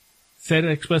ser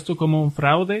expuesto como un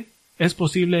fraude? ¿Es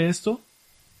posible esto?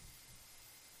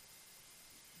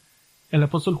 El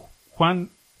apóstol Juan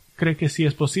cree que sí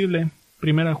es posible.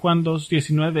 1 Juan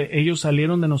 2:19, ellos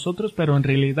salieron de nosotros, pero en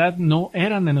realidad no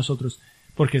eran de nosotros,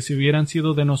 porque si hubieran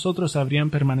sido de nosotros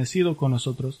habrían permanecido con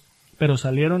nosotros, pero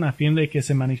salieron a fin de que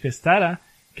se manifestara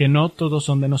que no todos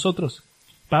son de nosotros.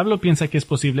 Pablo piensa que es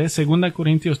posible. 2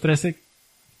 Corintios 13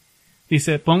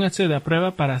 dice, pónganse de a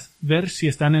prueba para ver si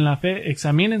están en la fe,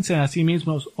 examínense a sí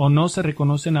mismos o no se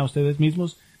reconocen a ustedes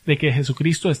mismos de que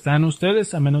Jesucristo está en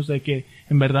ustedes, a menos de que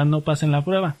en verdad no pasen la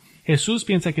prueba. Jesús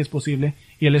piensa que es posible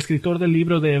y el escritor del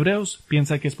libro de Hebreos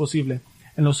piensa que es posible.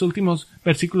 En los últimos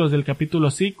versículos del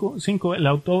capítulo 5, el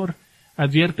autor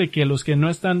advierte que los que no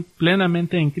están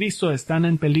plenamente en Cristo están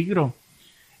en peligro.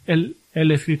 El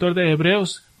escritor de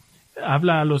Hebreos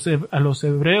habla a los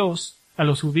hebreos, a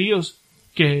los judíos,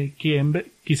 que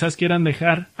quizás quieran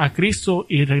dejar a Cristo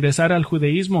y regresar al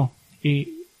judaísmo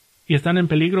y están en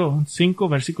peligro. 5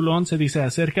 versículo 11 dice,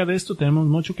 acerca de esto tenemos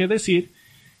mucho que decir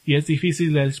y es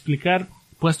difícil de explicar,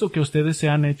 puesto que ustedes se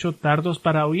han hecho tardos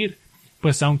para oír,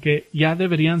 pues aunque ya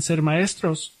deberían ser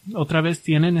maestros, otra vez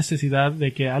tienen necesidad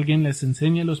de que alguien les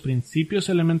enseñe los principios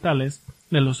elementales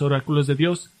de los oráculos de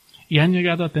Dios, y han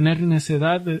llegado a tener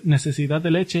necesidad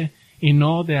de leche y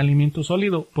no de alimento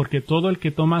sólido, porque todo el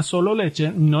que toma solo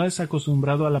leche no es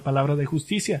acostumbrado a la palabra de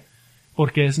justicia,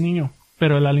 porque es niño,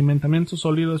 pero el alimentamiento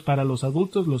sólido es para los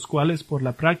adultos, los cuales por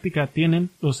la práctica tienen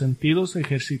los sentidos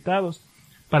ejercitados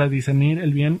para discernir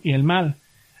el bien y el mal.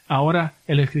 Ahora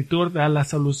el escritor da la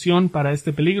solución para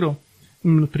este peligro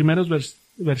en los primeros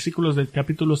versículos del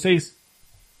capítulo 6.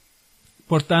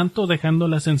 Por tanto, dejando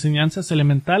las enseñanzas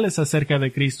elementales acerca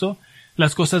de Cristo,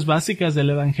 las cosas básicas del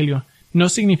Evangelio, no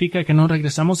significa que no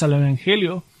regresamos al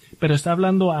Evangelio, pero está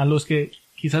hablando a los que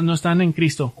quizás no están en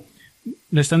Cristo.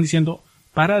 Le están diciendo,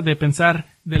 para de pensar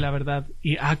de la verdad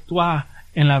y actúa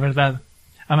en la verdad.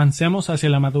 Avancemos hacia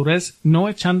la madurez, no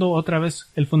echando otra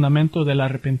vez el fundamento del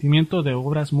arrepentimiento de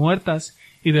obras muertas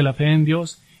y de la fe en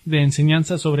Dios, de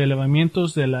enseñanzas sobre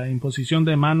elevamientos, de la imposición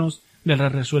de manos, de la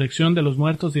resurrección de los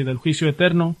muertos y del juicio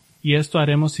eterno, y esto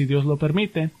haremos si Dios lo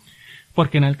permite,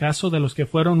 porque en el caso de los que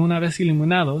fueron una vez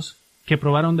iluminados, que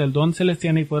probaron del don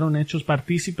celestial y fueron hechos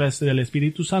partícipes del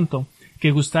Espíritu Santo,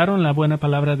 que gustaron la buena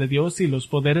palabra de Dios y los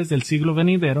poderes del siglo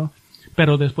venidero,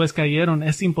 pero después cayeron,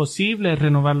 es imposible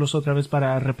renovarlos otra vez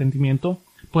para arrepentimiento,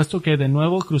 puesto que de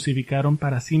nuevo crucificaron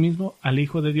para sí mismo al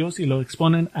Hijo de Dios y lo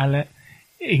exponen a la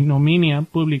ignominia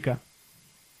pública.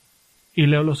 Y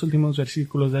leo los últimos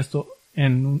versículos de esto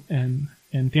en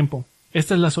tiempo.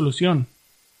 Esta es la solución.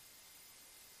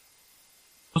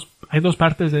 Hay dos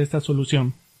partes de esta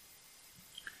solución.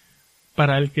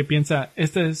 Para el que piensa,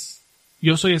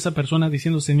 yo soy esa persona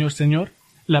diciendo Señor, Señor,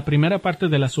 la primera parte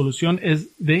de la solución es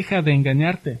deja de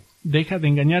engañarte.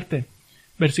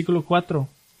 Versículo 4.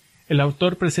 El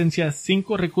autor presencia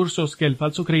 5 recursos que el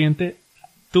falso creyente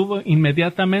tuvo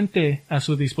inmediatamente a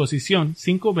su disposición,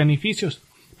 5 beneficios.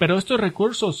 Pero estos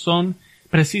recursos son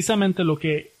precisamente lo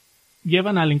que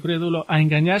llevan al incrédulo a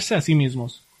engañarse a sí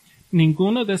mismos.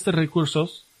 Ninguno de estos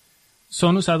recursos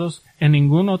son usados en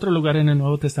ningún otro lugar en el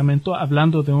Nuevo Testamento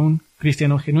hablando de un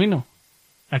cristiano genuino.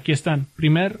 Aquí están.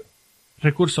 Primer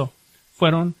recurso.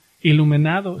 Fueron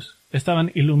iluminados.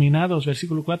 Estaban iluminados.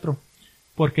 Versículo 4.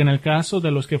 Porque en el caso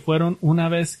de los que fueron una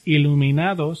vez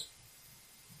iluminados,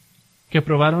 que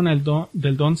probaron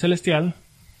del don celestial,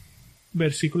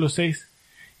 versículo 6,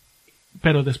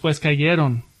 pero después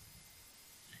cayeron.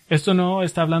 Esto no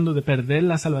está hablando de perder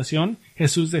la salvación.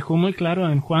 Jesús dejó muy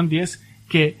claro en Juan 10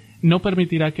 que no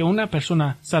permitirá que una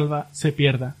persona salva se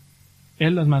pierda.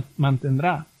 Él las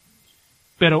mantendrá.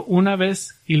 Pero una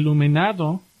vez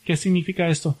iluminado, ¿qué significa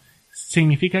esto?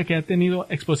 Significa que ha tenido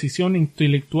exposición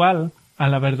intelectual a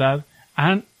la verdad,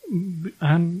 han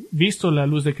visto la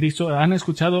luz de Cristo, han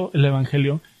escuchado el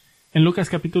Evangelio. En Lucas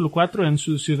capítulo 4, en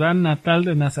su ciudad natal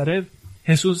de Nazaret,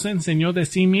 Jesús enseñó de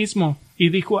sí mismo y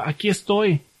dijo, aquí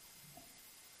estoy.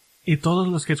 Y todos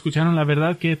los que escucharon la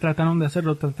verdad, ¿qué trataron de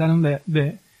hacerlo? Trataron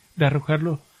de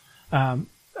arrojarlo a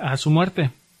su muerte.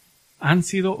 Han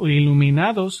sido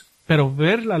iluminados, pero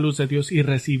ver la luz de Dios y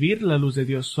recibir la luz de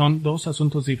Dios son dos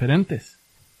asuntos diferentes.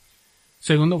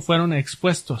 Segundo, fueron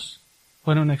expuestos.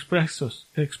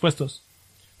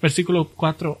 Versículo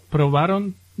 4.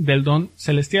 Probaron del don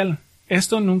celestial.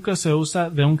 Esto nunca se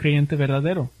usa de un creyente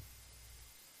verdadero.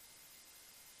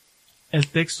 El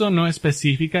texto no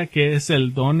especifica qué es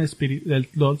el don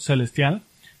celestial,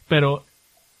 pero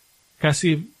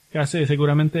casi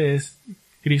seguramente es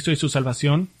Cristo y su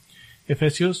salvación.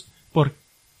 Efesios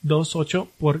 2:8,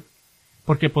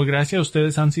 porque por gracia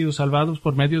ustedes han sido salvados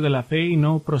por medio de la fe y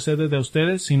no procede de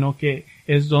ustedes, sino que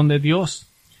es don de Dios.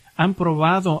 Han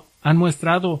probado, han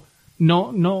mostrado,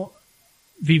 no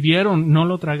vivieron, no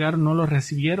lo tragaron, no lo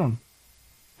recibieron.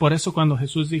 Por eso cuando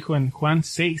Jesús dijo en Juan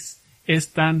 6,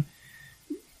 es tan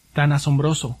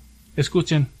asombroso.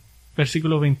 Escuchen,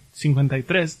 versículo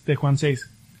 53 de Juan 6.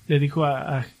 Le dijo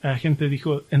a gente,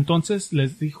 entonces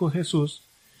les dijo Jesús,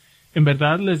 en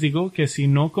verdad les digo que si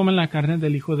no comen la carne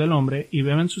del Hijo del Hombre y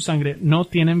beben su sangre, no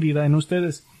tienen vida en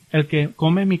ustedes. El que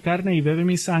come mi carne y bebe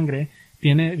mi sangre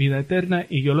tiene vida eterna,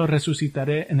 y yo lo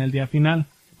resucitaré en el día final,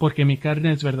 porque mi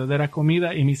carne es verdadera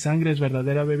comida y mi sangre es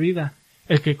verdadera bebida.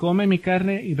 El que come mi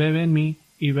carne y bebe mi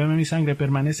sangre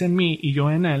permanece en mí y yo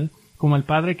en él, como el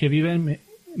Padre que vive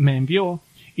me envió,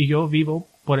 y yo vivo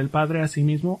por el Padre.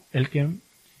 Asimismo, el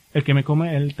que me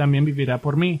come, él también vivirá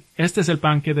por mí. Este es el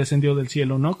pan que descendió del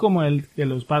cielo, no como el que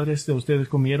los padres de ustedes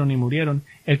comieron y murieron.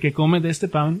 El que come de este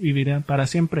pan vivirá para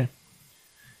siempre.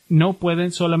 No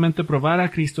pueden solamente probar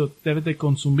a Cristo, deben de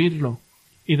consumirlo,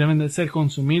 y deben de ser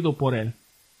consumidos por él.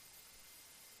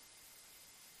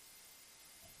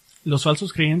 Los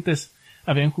falsos creyentes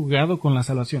habían jugado con la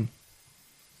salvación.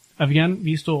 Habían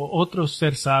visto otros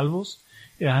ser salvos,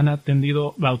 han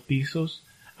atendido bautizos,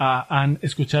 han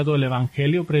escuchado el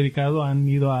Evangelio predicado, han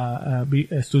ido a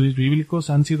estudios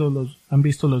bíblicos, han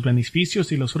visto los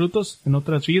beneficios y los frutos en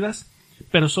otras vidas,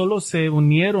 pero solo se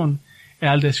unieron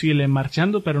al desfile,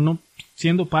 marchando, pero no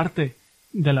siendo parte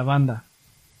de la banda.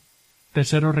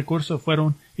 Tercero recurso,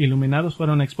 fueron iluminados,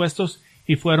 fueron expuestos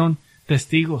y fueron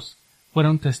testigos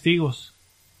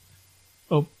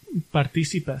o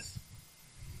partícipes.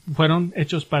 Fueron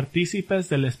hechos partícipes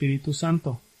del Espíritu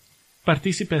Santo.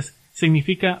 Partícipes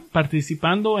significa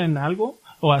participando en algo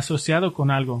o asociado con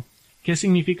algo. ¿Qué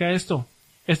significa esto?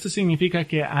 Esto significa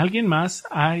que alguien más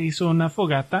hizo una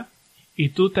fogata y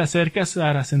tú te acercas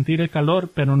para sentir el calor,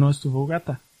 pero no es tu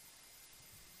fogata.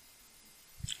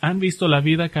 Han visto la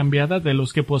vida cambiada de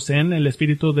los que poseen el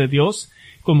Espíritu de Dios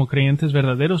como creyentes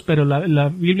verdaderos, pero la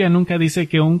Biblia nunca dice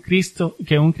que un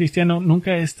cristiano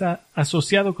nunca está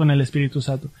asociado con el Espíritu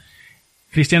Santo.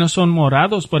 Cristianos son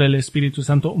morados por el Espíritu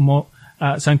Santo,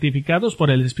 santificados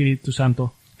por el Espíritu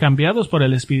Santo, cambiados por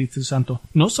el Espíritu Santo,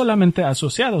 no solamente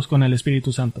asociados con el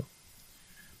Espíritu Santo.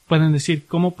 Pueden decir,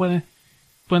 ¿cómo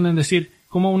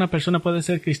una persona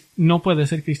no puede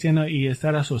ser cristiana y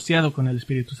estar asociado con el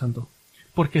Espíritu Santo?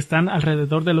 Porque están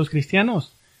alrededor de los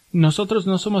cristianos. Nosotros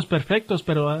no somos perfectos,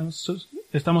 pero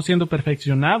estamos siendo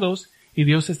perfeccionados y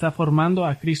Dios está formando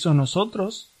a Cristo en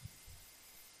nosotros.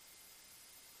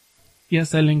 y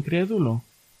hasta el incrédulo.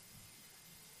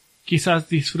 Quizás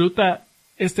disfruta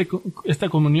esta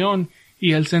comunión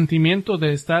y el sentimiento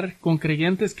de estar con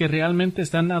creyentes que realmente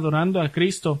están adorando a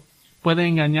Cristo. Puede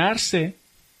engañarse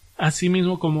a sí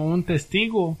mismo como un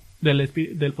testigo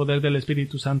del poder del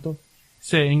Espíritu Santo.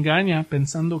 Se engaña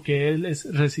pensando que él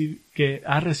que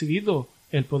ha recibido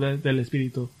el poder del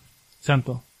Espíritu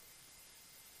Santo.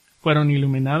 Fueron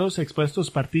iluminados,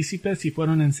 expuestos, partícipes y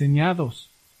fueron enseñados.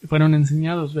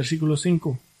 Versículo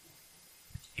 5.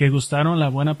 Que gustaron la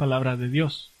buena palabra de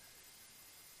Dios.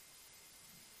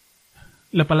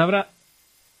 La palabra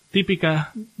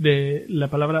típica de la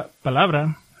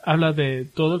palabra habla de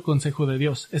todo el consejo de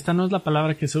Dios. Esta no es la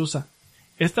palabra que se usa.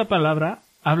 Esta palabra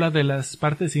habla de las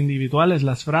partes individuales,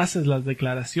 las frases, las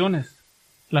declaraciones,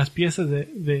 las piezas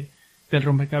del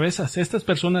rompecabezas. Estas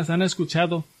personas han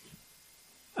escuchado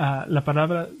la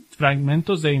palabra,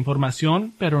 fragmentos de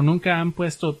información, pero nunca han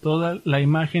puesto toda la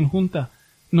imagen junta.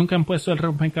 Nunca han puesto el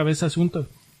rompecabezas junto.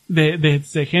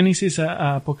 Desde Génesis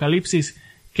a Apocalipsis,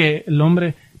 que el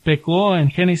hombre pecó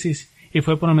en Génesis y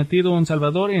fue prometido un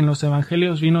Salvador, y en los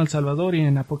Evangelios vino el Salvador, y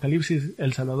en Apocalipsis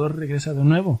el Salvador regresa de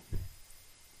nuevo.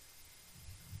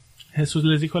 Jesús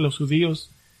les dijo a los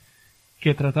judíos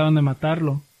que trataban de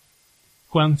matarlo.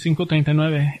 Juan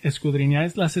 5:39,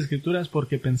 escudriñáis las Escrituras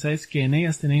porque pensáis que en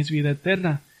ellas tenéis vida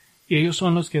eterna, y ellos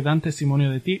son los que dan testimonio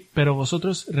de ti, pero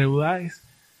vosotros rehusáis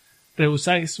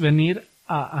venir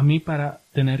a mí para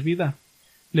tener vida.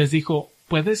 Les dijo,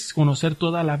 puedes conocer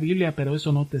toda la Biblia, pero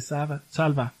eso no te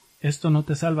salva. Esto no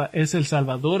te salva, es el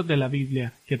Salvador de la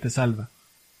Biblia que te salva.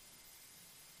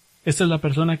 Esta es la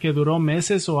persona que duró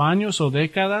meses o años o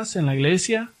décadas en la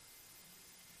iglesia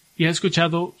y ha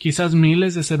escuchado quizás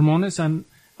miles de sermones,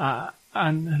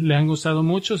 le han gustado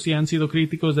muchos y han sido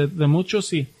críticos de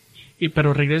muchos,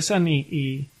 pero regresan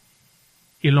y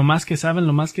lo más que saben,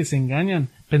 lo más que se engañan,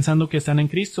 pensando que están en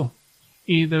Cristo.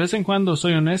 Y de vez en cuando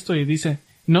soy honesto y dice,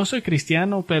 no soy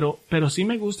cristiano, pero sí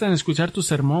me gustan escuchar tus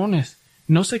sermones.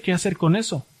 No sé qué hacer con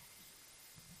eso.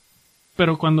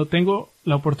 Pero cuando tengo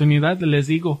la oportunidad les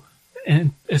digo,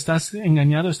 estás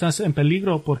engañado, estás en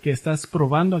peligro porque estás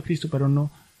probando a Cristo, pero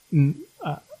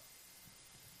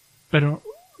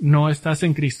no estás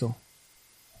en Cristo.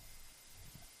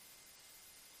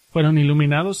 Fueron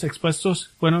iluminados,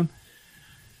 expuestos, fueron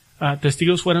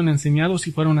testigos, fueron enseñados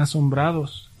y fueron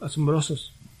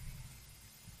asombrosos.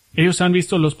 Ellos han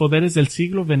visto los poderes del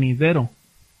siglo venidero.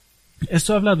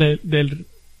 Esto habla del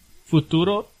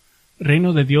futuro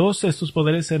reino de Dios. Estos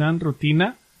poderes serán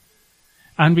rutina.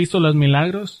 Han visto los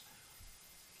milagros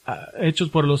hechos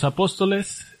por los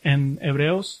apóstoles en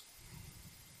Hebreos.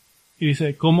 Y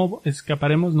dice, ¿cómo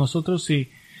escaparemos nosotros si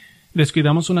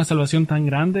descuidamos una salvación tan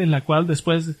grande, en la cual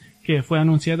después que fue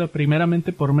anunciada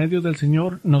primeramente por medio del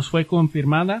Señor, nos fue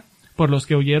confirmada por los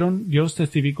que oyeron? Dios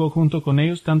testificó junto con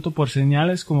ellos, tanto por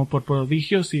señales como por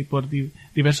prodigios y por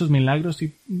diversos milagros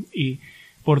y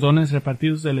por dones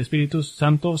repartidos del Espíritu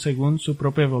Santo según su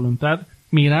propia voluntad.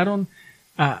 Miraron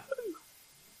a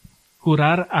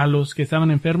curar a los que estaban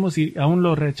enfermos y aún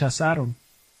lo rechazaron.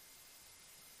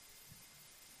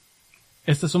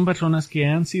 Estas son personas que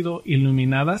han sido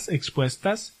iluminadas,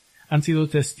 expuestas, han sido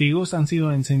testigos, han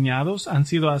sido enseñados, han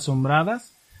sido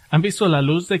asombradas, han visto la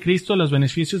luz de Cristo, los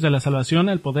beneficios de la salvación,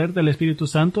 el poder del Espíritu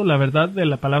Santo, la verdad de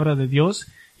la palabra de Dios,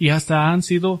 y hasta han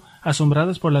sido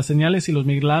asombradas por las señales y los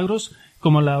milagros,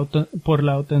 como por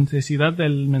la autenticidad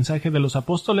del mensaje de los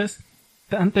apóstoles.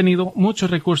 Han tenido muchos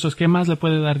recursos. ¿Qué más le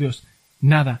puede dar Dios?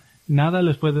 Nada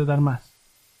les puede dar más.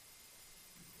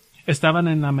 Estaban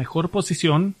en la mejor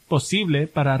posición posible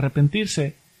para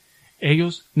arrepentirse.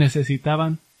 Ellos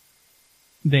necesitaban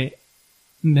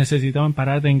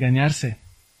parar de engañarse.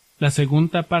 La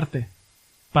segunda parte,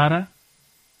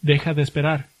 deja de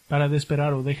esperar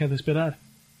o deja de esperar.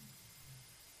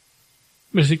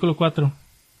 Versículo 4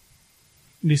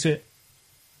 dice,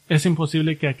 es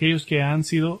imposible que aquellos que han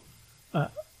sido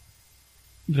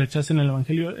rechacen el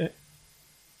Evangelio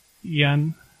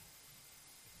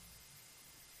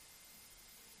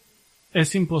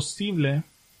es imposible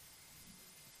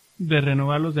de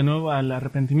renovarlos de nuevo al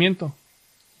arrepentimiento.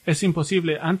 Es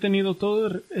imposible. Han tenido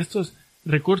todos estos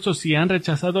recursos y han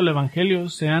rechazado el Evangelio.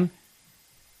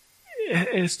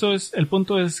 El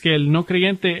punto es que el no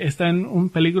creyente está en un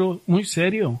peligro muy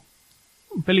serio.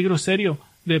 Un peligro serio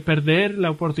de perder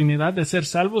la oportunidad de ser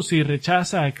salvo si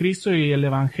rechaza a Cristo y el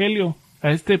Evangelio a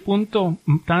este punto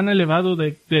tan elevado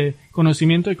de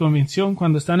conocimiento y convicción.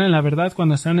 Cuando están en la verdad,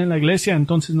 cuando están en la iglesia,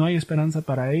 entonces no hay esperanza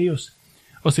para ellos.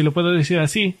 O si lo puedo decir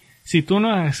así, si tú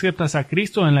no aceptas a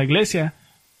Cristo en la iglesia,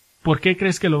 ¿por qué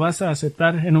crees que lo vas a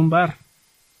aceptar en un bar?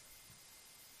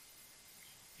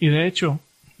 Y de hecho,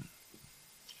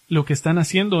 lo que están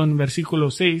haciendo en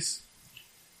versículo 6,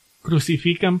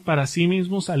 crucifican para sí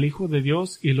mismos al Hijo de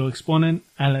Dios y lo exponen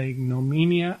a la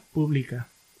ignominia pública.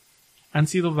 Han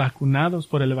sido vacunados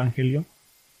por el Evangelio.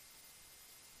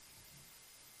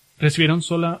 Recibieron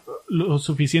solo lo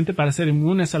suficiente para ser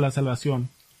inmunes a la salvación.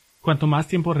 Cuanto más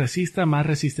tiempo resista, más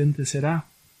resistente será.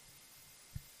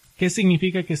 ¿Qué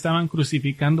significa que estaban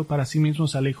crucificando para sí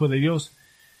mismos al Hijo de Dios?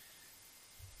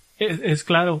 Es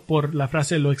claro por la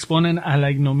frase lo exponen a la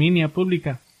ignominia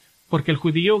pública, porque el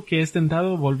judío que es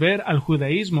tentado a volver al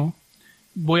judaísmo,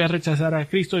 voy a rechazar a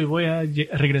Cristo y voy a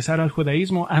regresar al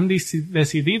judaísmo, han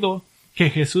decidido que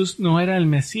Jesús no era el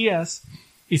Mesías,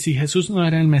 y si Jesús no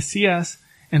era el Mesías,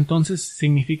 entonces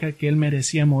significa que él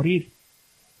merecía morir.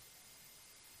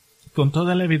 Con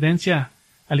toda la evidencia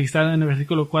alistada en el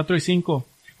versículo 4 y 5,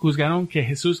 juzgaron que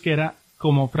Jesús que era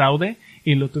como fraude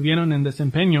y lo tuvieron en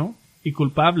desempeño y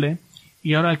culpable,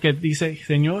 y ahora el que dice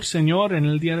Señor, Señor en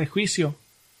el día de juicio,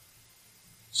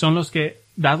 son los que,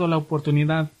 dado la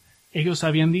oportunidad, ellos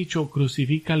habían dicho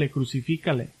crucifícale,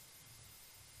 crucifícale.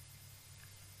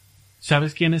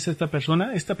 ¿Sabes quién es esta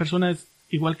persona? Esta persona es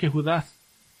igual que Judas.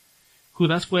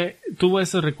 Judas tuvo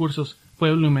esos recursos, fue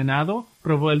iluminado,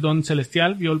 probó el don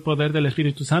celestial, vio el poder del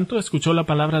Espíritu Santo, escuchó la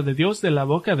palabra de Dios de la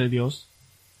boca de Dios,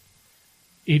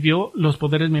 y vio los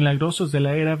poderes milagrosos de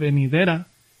la era venidera,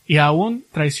 y aún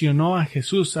traicionó a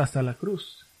Jesús hasta la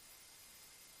cruz.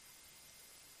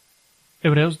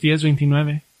 Hebreos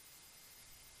 10:29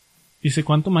 dice,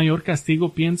 ¿cuánto mayor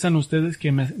castigo piensan ustedes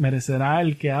que merecerá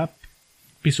el que ha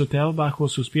pisoteado bajo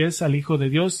sus pies al Hijo de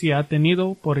Dios y ha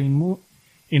tenido por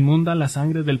inmunda la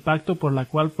sangre del pacto por la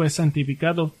cual fue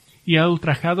santificado y ha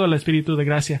ultrajado al Espíritu de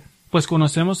gracia? Pues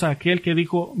conocemos a aquel que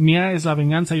dijo, mía es la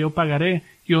venganza, yo pagaré,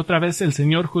 y otra vez el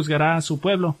Señor juzgará a su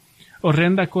pueblo.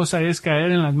 Horrenda cosa es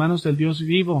caer en las manos del Dios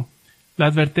vivo. La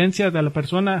advertencia de la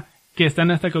persona que está en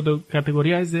esta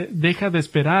categoría es de, deja de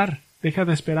esperar.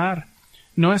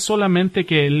 No es solamente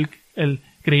que el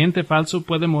creyente falso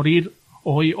puede morir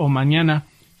hoy o mañana,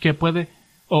 que puede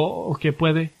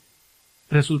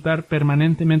resultar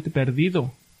permanentemente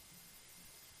perdido.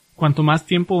 Cuanto más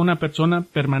tiempo una persona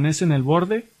permanece en el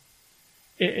borde,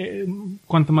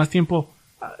 cuanto más tiempo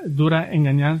dura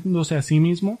engañándose a sí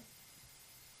mismo,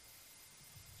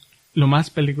 lo más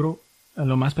peligro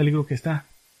que está.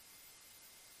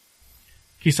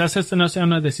 Quizás esta no sea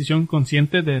una decisión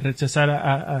consciente de rechazar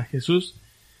a Jesús,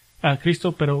 a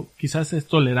Cristo, pero quizás es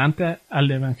tolerante al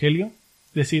Evangelio.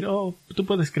 Decir, tú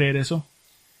puedes creer eso.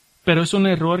 Pero es un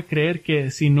error creer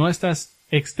que si no estás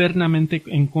externamente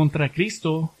en contra de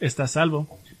Cristo, estás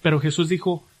salvo. Pero Jesús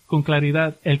dijo con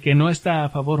claridad, el que no está a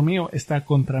favor mío está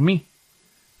contra mí.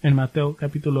 En Mateo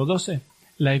capítulo 12.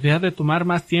 La idea de tomar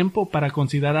más tiempo para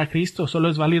considerar a Cristo solo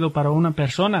es válido para una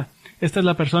persona. Esta es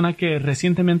la persona que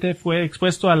recientemente fue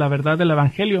expuesto a la verdad del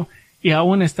Evangelio y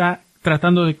aún está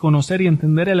tratando de conocer y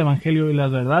entender el Evangelio y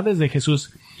las verdades de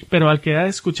Jesús. Pero al que ha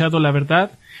escuchado la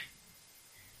verdad,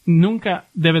 nunca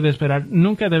debe de esperar,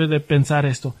 nunca debe de pensar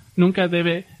esto, nunca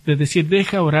debe de decir,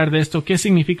 deja orar de esto. ¿Qué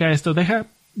significa esto? Deja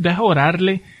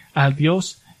orarle a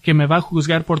Dios que me va a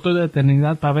juzgar por toda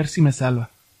eternidad para ver si me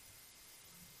salva.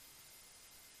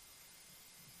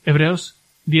 Hebreos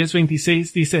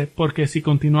 10:26 dice, porque si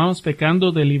continuamos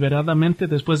pecando deliberadamente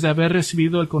después de haber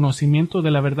recibido el conocimiento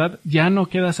de la verdad, ya no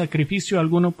queda sacrificio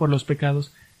alguno por los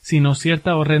pecados, sino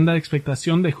cierta horrenda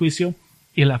expectación de juicio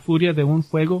y la furia de un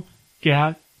fuego que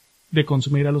ha de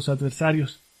consumir a los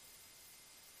adversarios.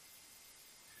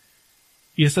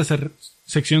 Y esta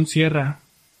sección cierra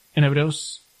en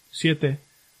Hebreos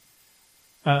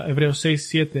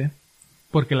 6:7,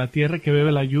 porque la tierra que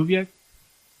bebe la lluvia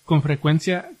con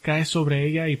frecuencia cae sobre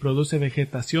ella y produce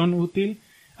vegetación útil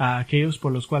a aquellos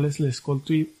por los cuales les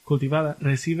cultivada,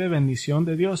 recibe bendición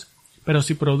de Dios. Pero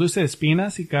si produce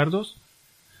espinas y cardos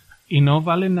y no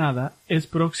vale nada, es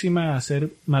próxima a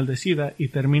ser maldecida y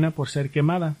termina por ser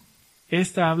quemada.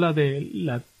 Esta habla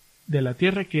de la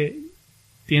tierra que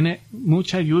tiene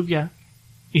mucha lluvia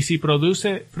y si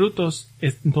produce frutos,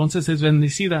 entonces es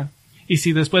bendecida. Y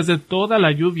si después de toda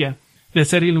la lluvia, de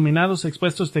ser iluminados,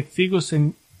 expuestos testigos,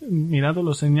 mirado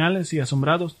los señales y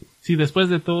asombrados, si después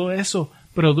de todo eso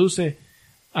produce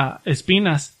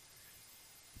espinas,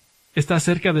 está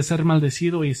cerca de ser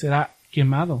maldecido y será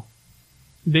quemado.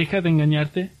 Deja de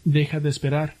engañarte, deja de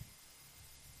esperar.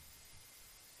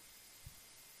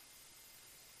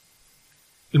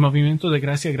 El movimiento de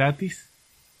gracia gratis,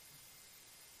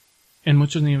 en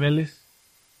muchos niveles,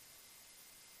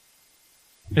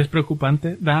 es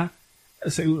preocupante, da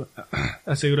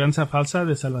aseguranza falsa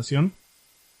de salvación,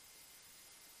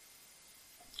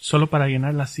 solo para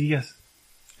llenar las sillas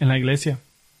en la iglesia.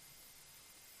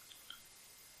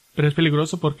 Pero es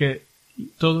peligroso porque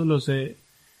todos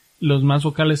los más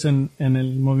vocales en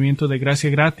el movimiento de gracia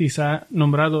gratis ha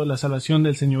nombrado la salvación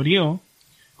del señorío,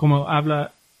 como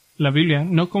habla la Biblia,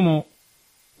 no como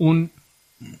un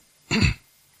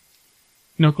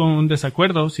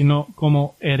desacuerdo, sino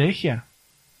como herejía.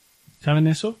 ¿Saben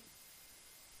eso?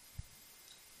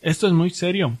 Esto es muy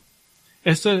serio.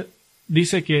 Esto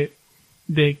dice que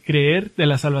de creer de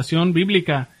la salvación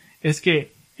bíblica es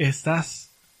que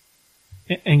estás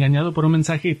engañado por un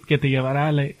mensaje que te llevará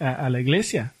a la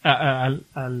iglesia,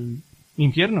 al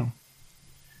infierno.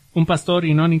 Un pastor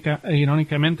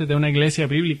irónicamente de una iglesia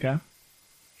bíblica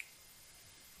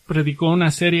predicó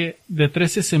una serie de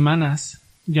 13 semanas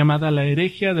llamada La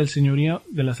herejía del señorío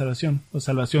de la salvación, o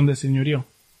salvación del señorío,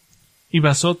 y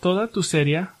basó toda tu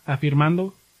serie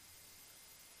afirmando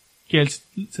que la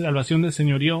salvación del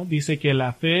señorío dice que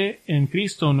la fe en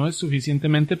Cristo no es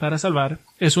suficientemente para salvar,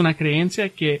 es una creencia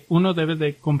que uno debe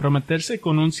de comprometerse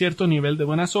con un cierto nivel de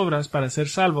buenas obras para ser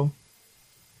salvo.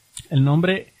 El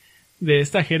nombre de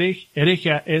esta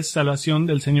herejía es salvación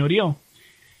del señorío.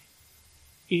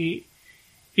 Y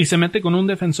se mete con un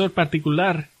defensor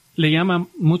particular, le llama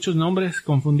muchos nombres,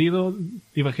 confundido,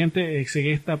 divergente,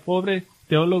 exegeta, pobre,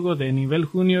 teólogo de nivel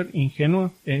junior,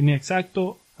 ingenuo,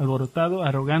 inexacto, alborotado,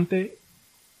 arrogante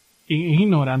e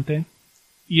ignorante,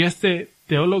 y este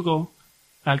teólogo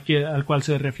al cual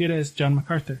se refiere es John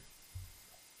MacArthur.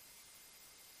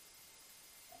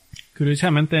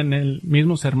 Curiosamente, en el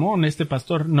mismo sermón, este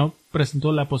pastor no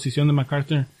presentó la posición de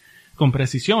MacArthur con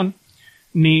precisión,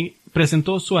 ni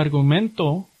presentó su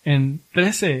argumento en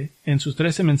sus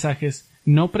 13 mensajes,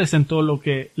 no presentó lo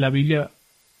que la Biblia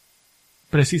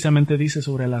precisamente dice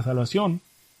sobre la salvación.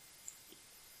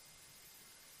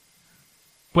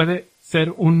 ¿Puede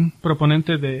ser un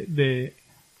proponente de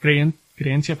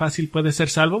creencia fácil, puede ser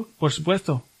salvo? Por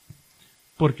supuesto,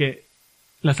 porque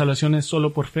la salvación es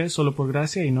solo por fe, solo por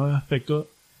gracia y no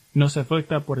se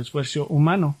afecta por esfuerzo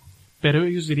humano. Pero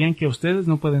ellos dirían que ustedes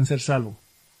no pueden ser salvos.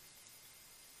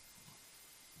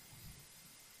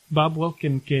 Bob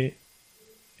Wilkin, que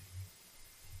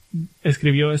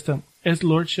escribió esto, ¿es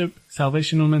Lordship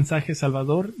Salvation un mensaje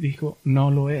salvador? Dijo,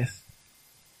 no lo es.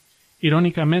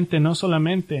 Irónicamente, no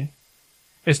solamente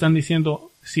están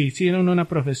diciendo, si hicieron una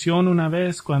profesión una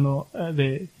vez cuando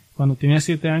tenías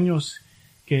 7 años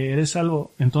que eres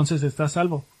salvo, entonces estás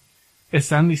salvo.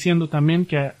 Están diciendo también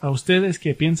que a ustedes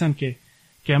que piensan que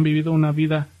han vivido una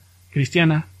vida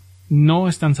cristiana, no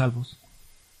están salvos.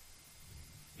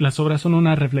 Las obras son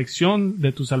una reflexión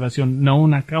de tu salvación, no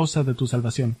una causa de tu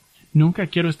salvación. Nunca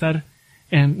quiero estar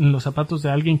en los zapatos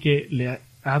de alguien que le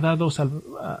ha dado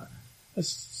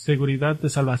seguridad de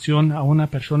salvación a una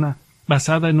persona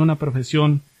basada en una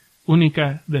profesión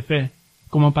única de fe.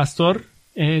 Como pastor,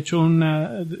 he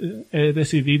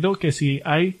decidido que si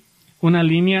hay una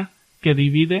línea que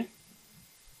divide,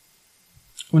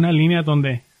 una línea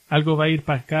donde algo va a ir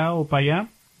para acá o para allá,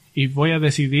 y voy a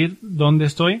decidir dónde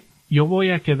estoy, yo voy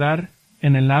a quedar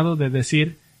en el lado de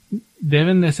decir,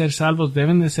 deben de ser salvos,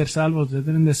 deben de ser salvos,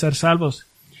 deben de ser salvos,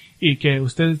 y que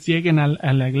ustedes lleguen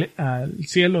al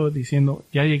cielo diciendo,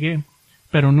 ya llegué,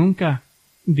 pero nunca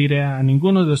diré a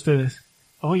ninguno de ustedes,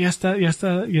 oh, ya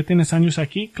tienes años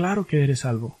aquí, claro que eres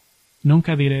salvo.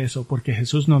 Nunca diré eso, porque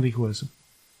Jesús no dijo eso.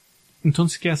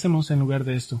 Entonces, ¿qué hacemos en lugar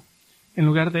de esto? En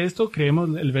lugar de esto,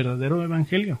 creemos el verdadero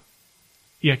evangelio.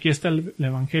 Y aquí está el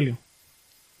evangelio.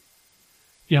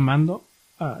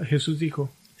 Jesús dijo,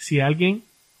 si alguien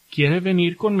quiere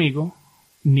venir conmigo,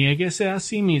 niéguese a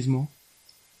sí mismo,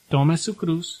 tome su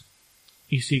cruz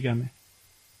y sígame.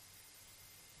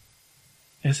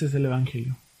 Ese es el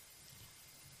evangelio.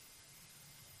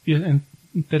 Y en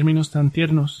términos tan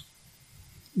tiernos,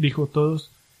 dijo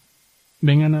todos,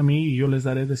 vengan a mí y yo les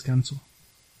daré descanso.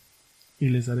 Y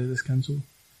les daré descanso,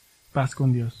 paz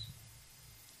con Dios.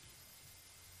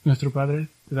 Nuestro Padre,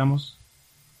 te damos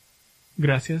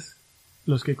gracias.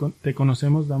 Los que te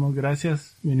conocemos, damos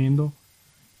gracias dando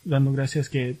gracias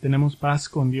que tenemos paz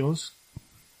con Dios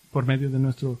por medio de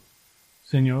nuestro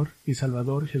Señor y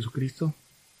Salvador Jesucristo.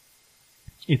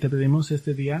 Y te pedimos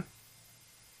este día,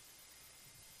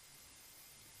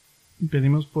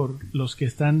 pedimos por los que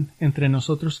están entre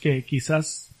nosotros que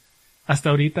quizás hasta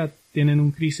ahorita tienen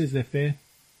un crisis de fe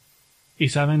y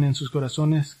saben en sus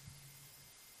corazones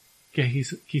que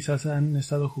quizás han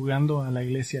estado jugando a la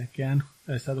iglesia, que han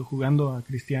estado jugando a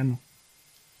cristiano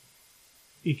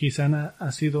y quizás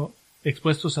han sido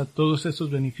expuestos a todos estos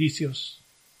beneficios.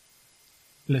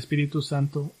 El Espíritu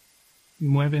Santo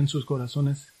mueve en sus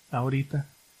corazones ahorita.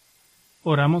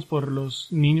 Oramos por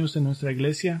los niños de nuestra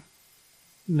iglesia.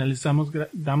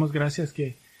 Damos gracias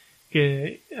que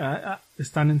que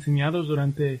están enseñados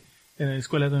durante la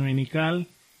escuela dominical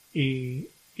y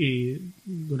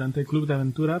durante el club de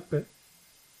aventura.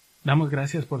 Damos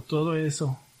gracias por todo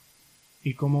eso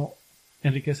y cómo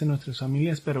enriquece nuestras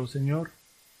familias, pero Señor,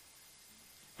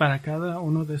 para cada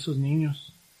uno de esos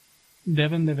niños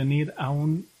deben de venir a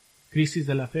un crisis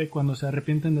de la fe cuando se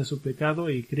arrepienten de su pecado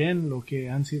y creen lo que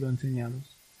han sido enseñados.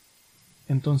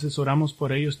 Entonces oramos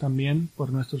por ellos también,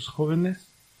 por nuestros jóvenes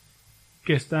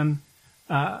que están,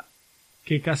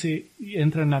 que casi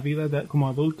entran en la vida como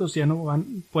adultos, ya no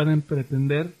pueden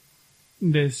pretender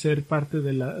de ser parte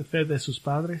de la fe de sus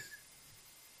padres.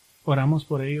 Oramos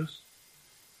por ellos.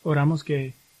 Oramos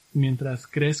que mientras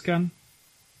crezcan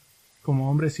como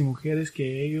hombres y mujeres,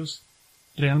 que ellos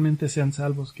realmente sean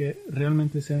salvos, que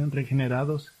realmente sean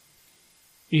regenerados.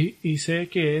 Y sé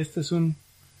que esto es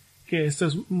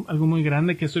algo muy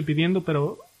grande que estoy pidiendo,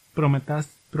 pero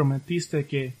prometiste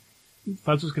que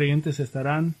falsos creyentes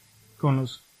estarán con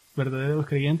los verdaderos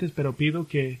creyentes, pero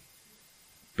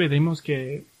pedimos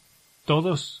que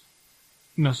todos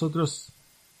nosotros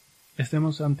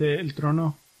estemos ante el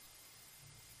trono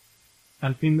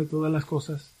al fin de todas las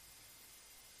cosas.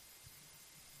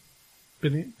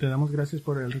 Te damos gracias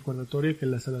por el recordatorio que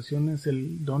la salvación es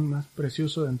el don más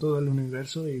precioso en todo el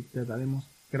universo y te daremos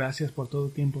gracias por todo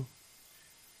tiempo.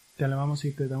 Te alabamos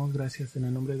y te damos gracias en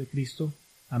el nombre de Cristo.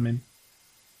 Amén.